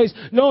throne of grace,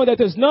 knowing that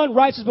there's none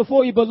righteous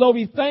before you. But, Lord,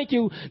 we thank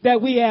you that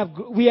we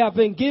have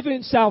been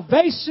given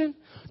salvation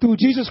through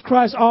Jesus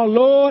Christ, our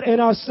Lord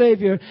and our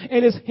Savior.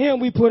 And it's him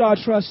we put our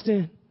trust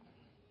in.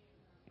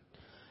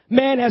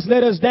 Man has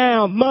let us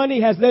down.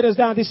 Money has let us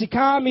down. This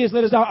economy has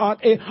let us down.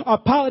 Our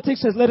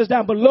politics has let us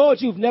down. But, Lord,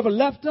 you've never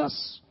left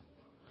us,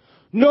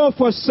 nor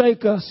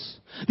forsake us.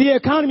 The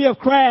economy of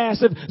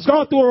crashed. It's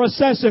gone through a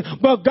recession.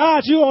 But,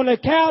 God, you're on the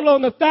cattle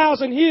on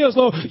 1,000 hills,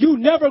 Lord. You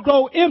never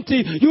grow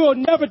empty. You will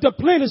never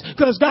deplete us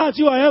because, God,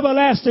 you are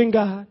everlasting,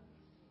 God.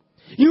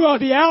 You are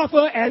the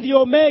Alpha and the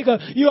Omega.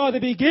 You are the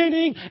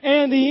beginning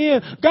and the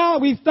end.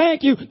 God, we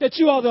thank you that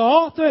you are the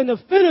author and the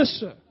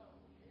finisher.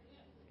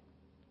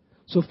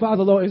 So,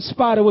 Father, Lord, in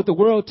spite of what the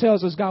world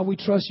tells us, God, we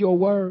trust your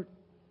word.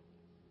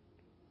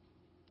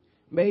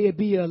 May it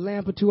be a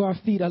lamp unto our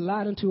feet, a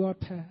light unto our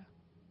path.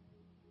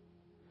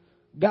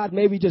 God,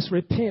 may we just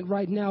repent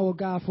right now, oh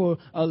God, for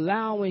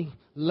allowing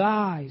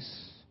lies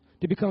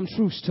to become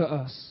truths to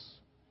us.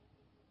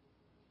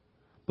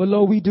 But,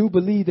 Lord, we do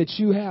believe that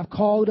you have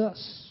called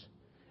us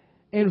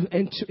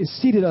and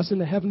seated us in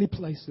the heavenly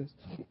places.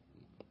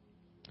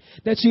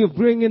 That you are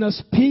bringing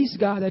us peace,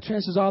 God, that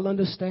transcends all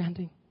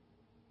understanding.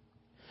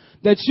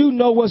 That you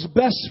know what's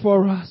best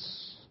for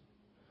us.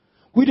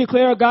 We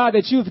declare, God,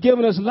 that you've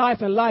given us life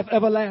and life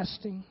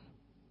everlasting.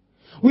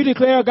 We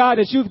declare, God,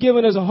 that you've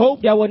given us a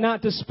hope that will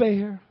not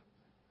despair.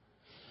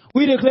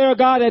 We declare,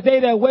 God, that they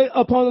that wait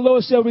upon the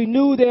Lord shall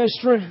renew their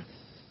strength.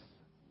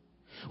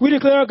 We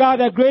declare, God,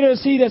 that greater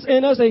is he that's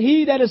in us than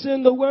he that is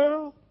in the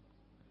world.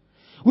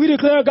 We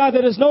declare, God,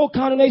 that there's no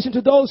condemnation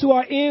to those who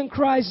are in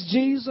Christ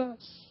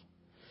Jesus.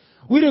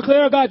 We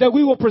declare, God, that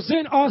we will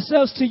present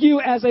ourselves to you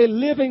as a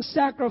living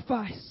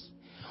sacrifice.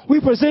 We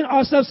present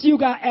ourselves to you,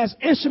 God, as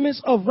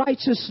instruments of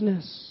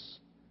righteousness.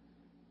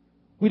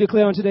 We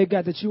declare on today,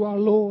 God, that you are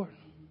Lord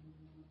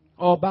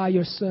all by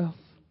yourself.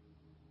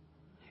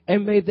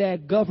 And may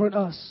that govern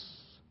us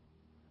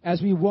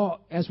as we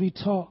walk, as we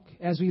talk,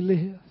 as we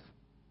live.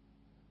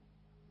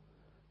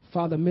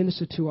 Father,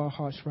 minister to our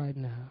hearts right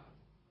now.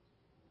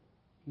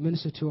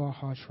 Minister to our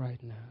hearts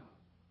right now.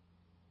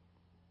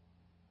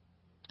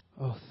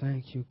 Oh,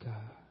 thank you, God.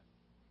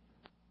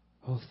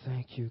 Oh,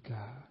 thank you,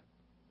 God.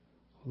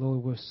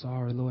 Lord, we're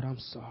sorry. Lord, I'm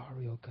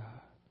sorry, oh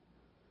God.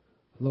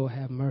 Lord,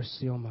 have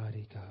mercy,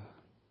 Almighty God.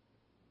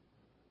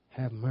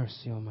 Have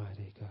mercy,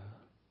 Almighty God.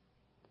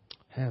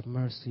 Have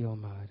mercy,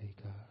 Almighty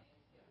God.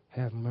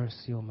 Have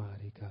mercy,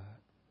 Almighty God.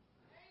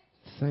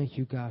 Thank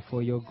you, God,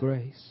 for your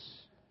grace,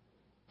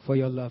 for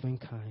your loving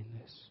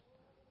kindness.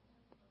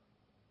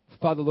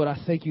 Father, Lord, I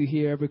thank you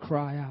hear every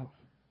cry out.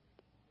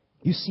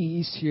 You see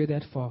each tear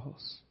that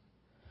falls.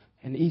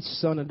 And each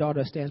son and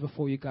daughter that stands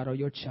before you, God, are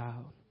your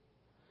child.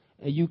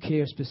 And you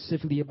care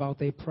specifically about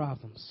their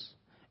problems.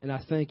 And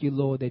I thank you,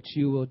 Lord, that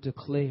you will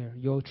declare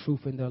your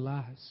truth in their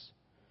lives.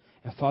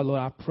 And Father,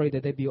 Lord, I pray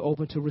that they be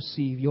open to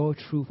receive your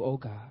truth, oh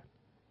God.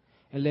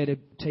 And let it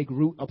take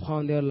root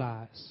upon their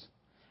lives.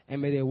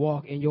 And may they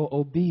walk in your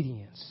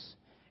obedience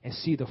and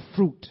see the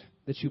fruit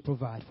that you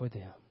provide for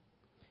them.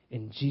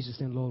 In Jesus'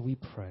 name, Lord, we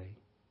pray.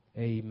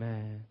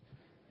 Amen.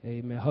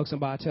 Amen. Hug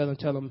somebody,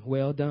 tell them,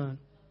 well done.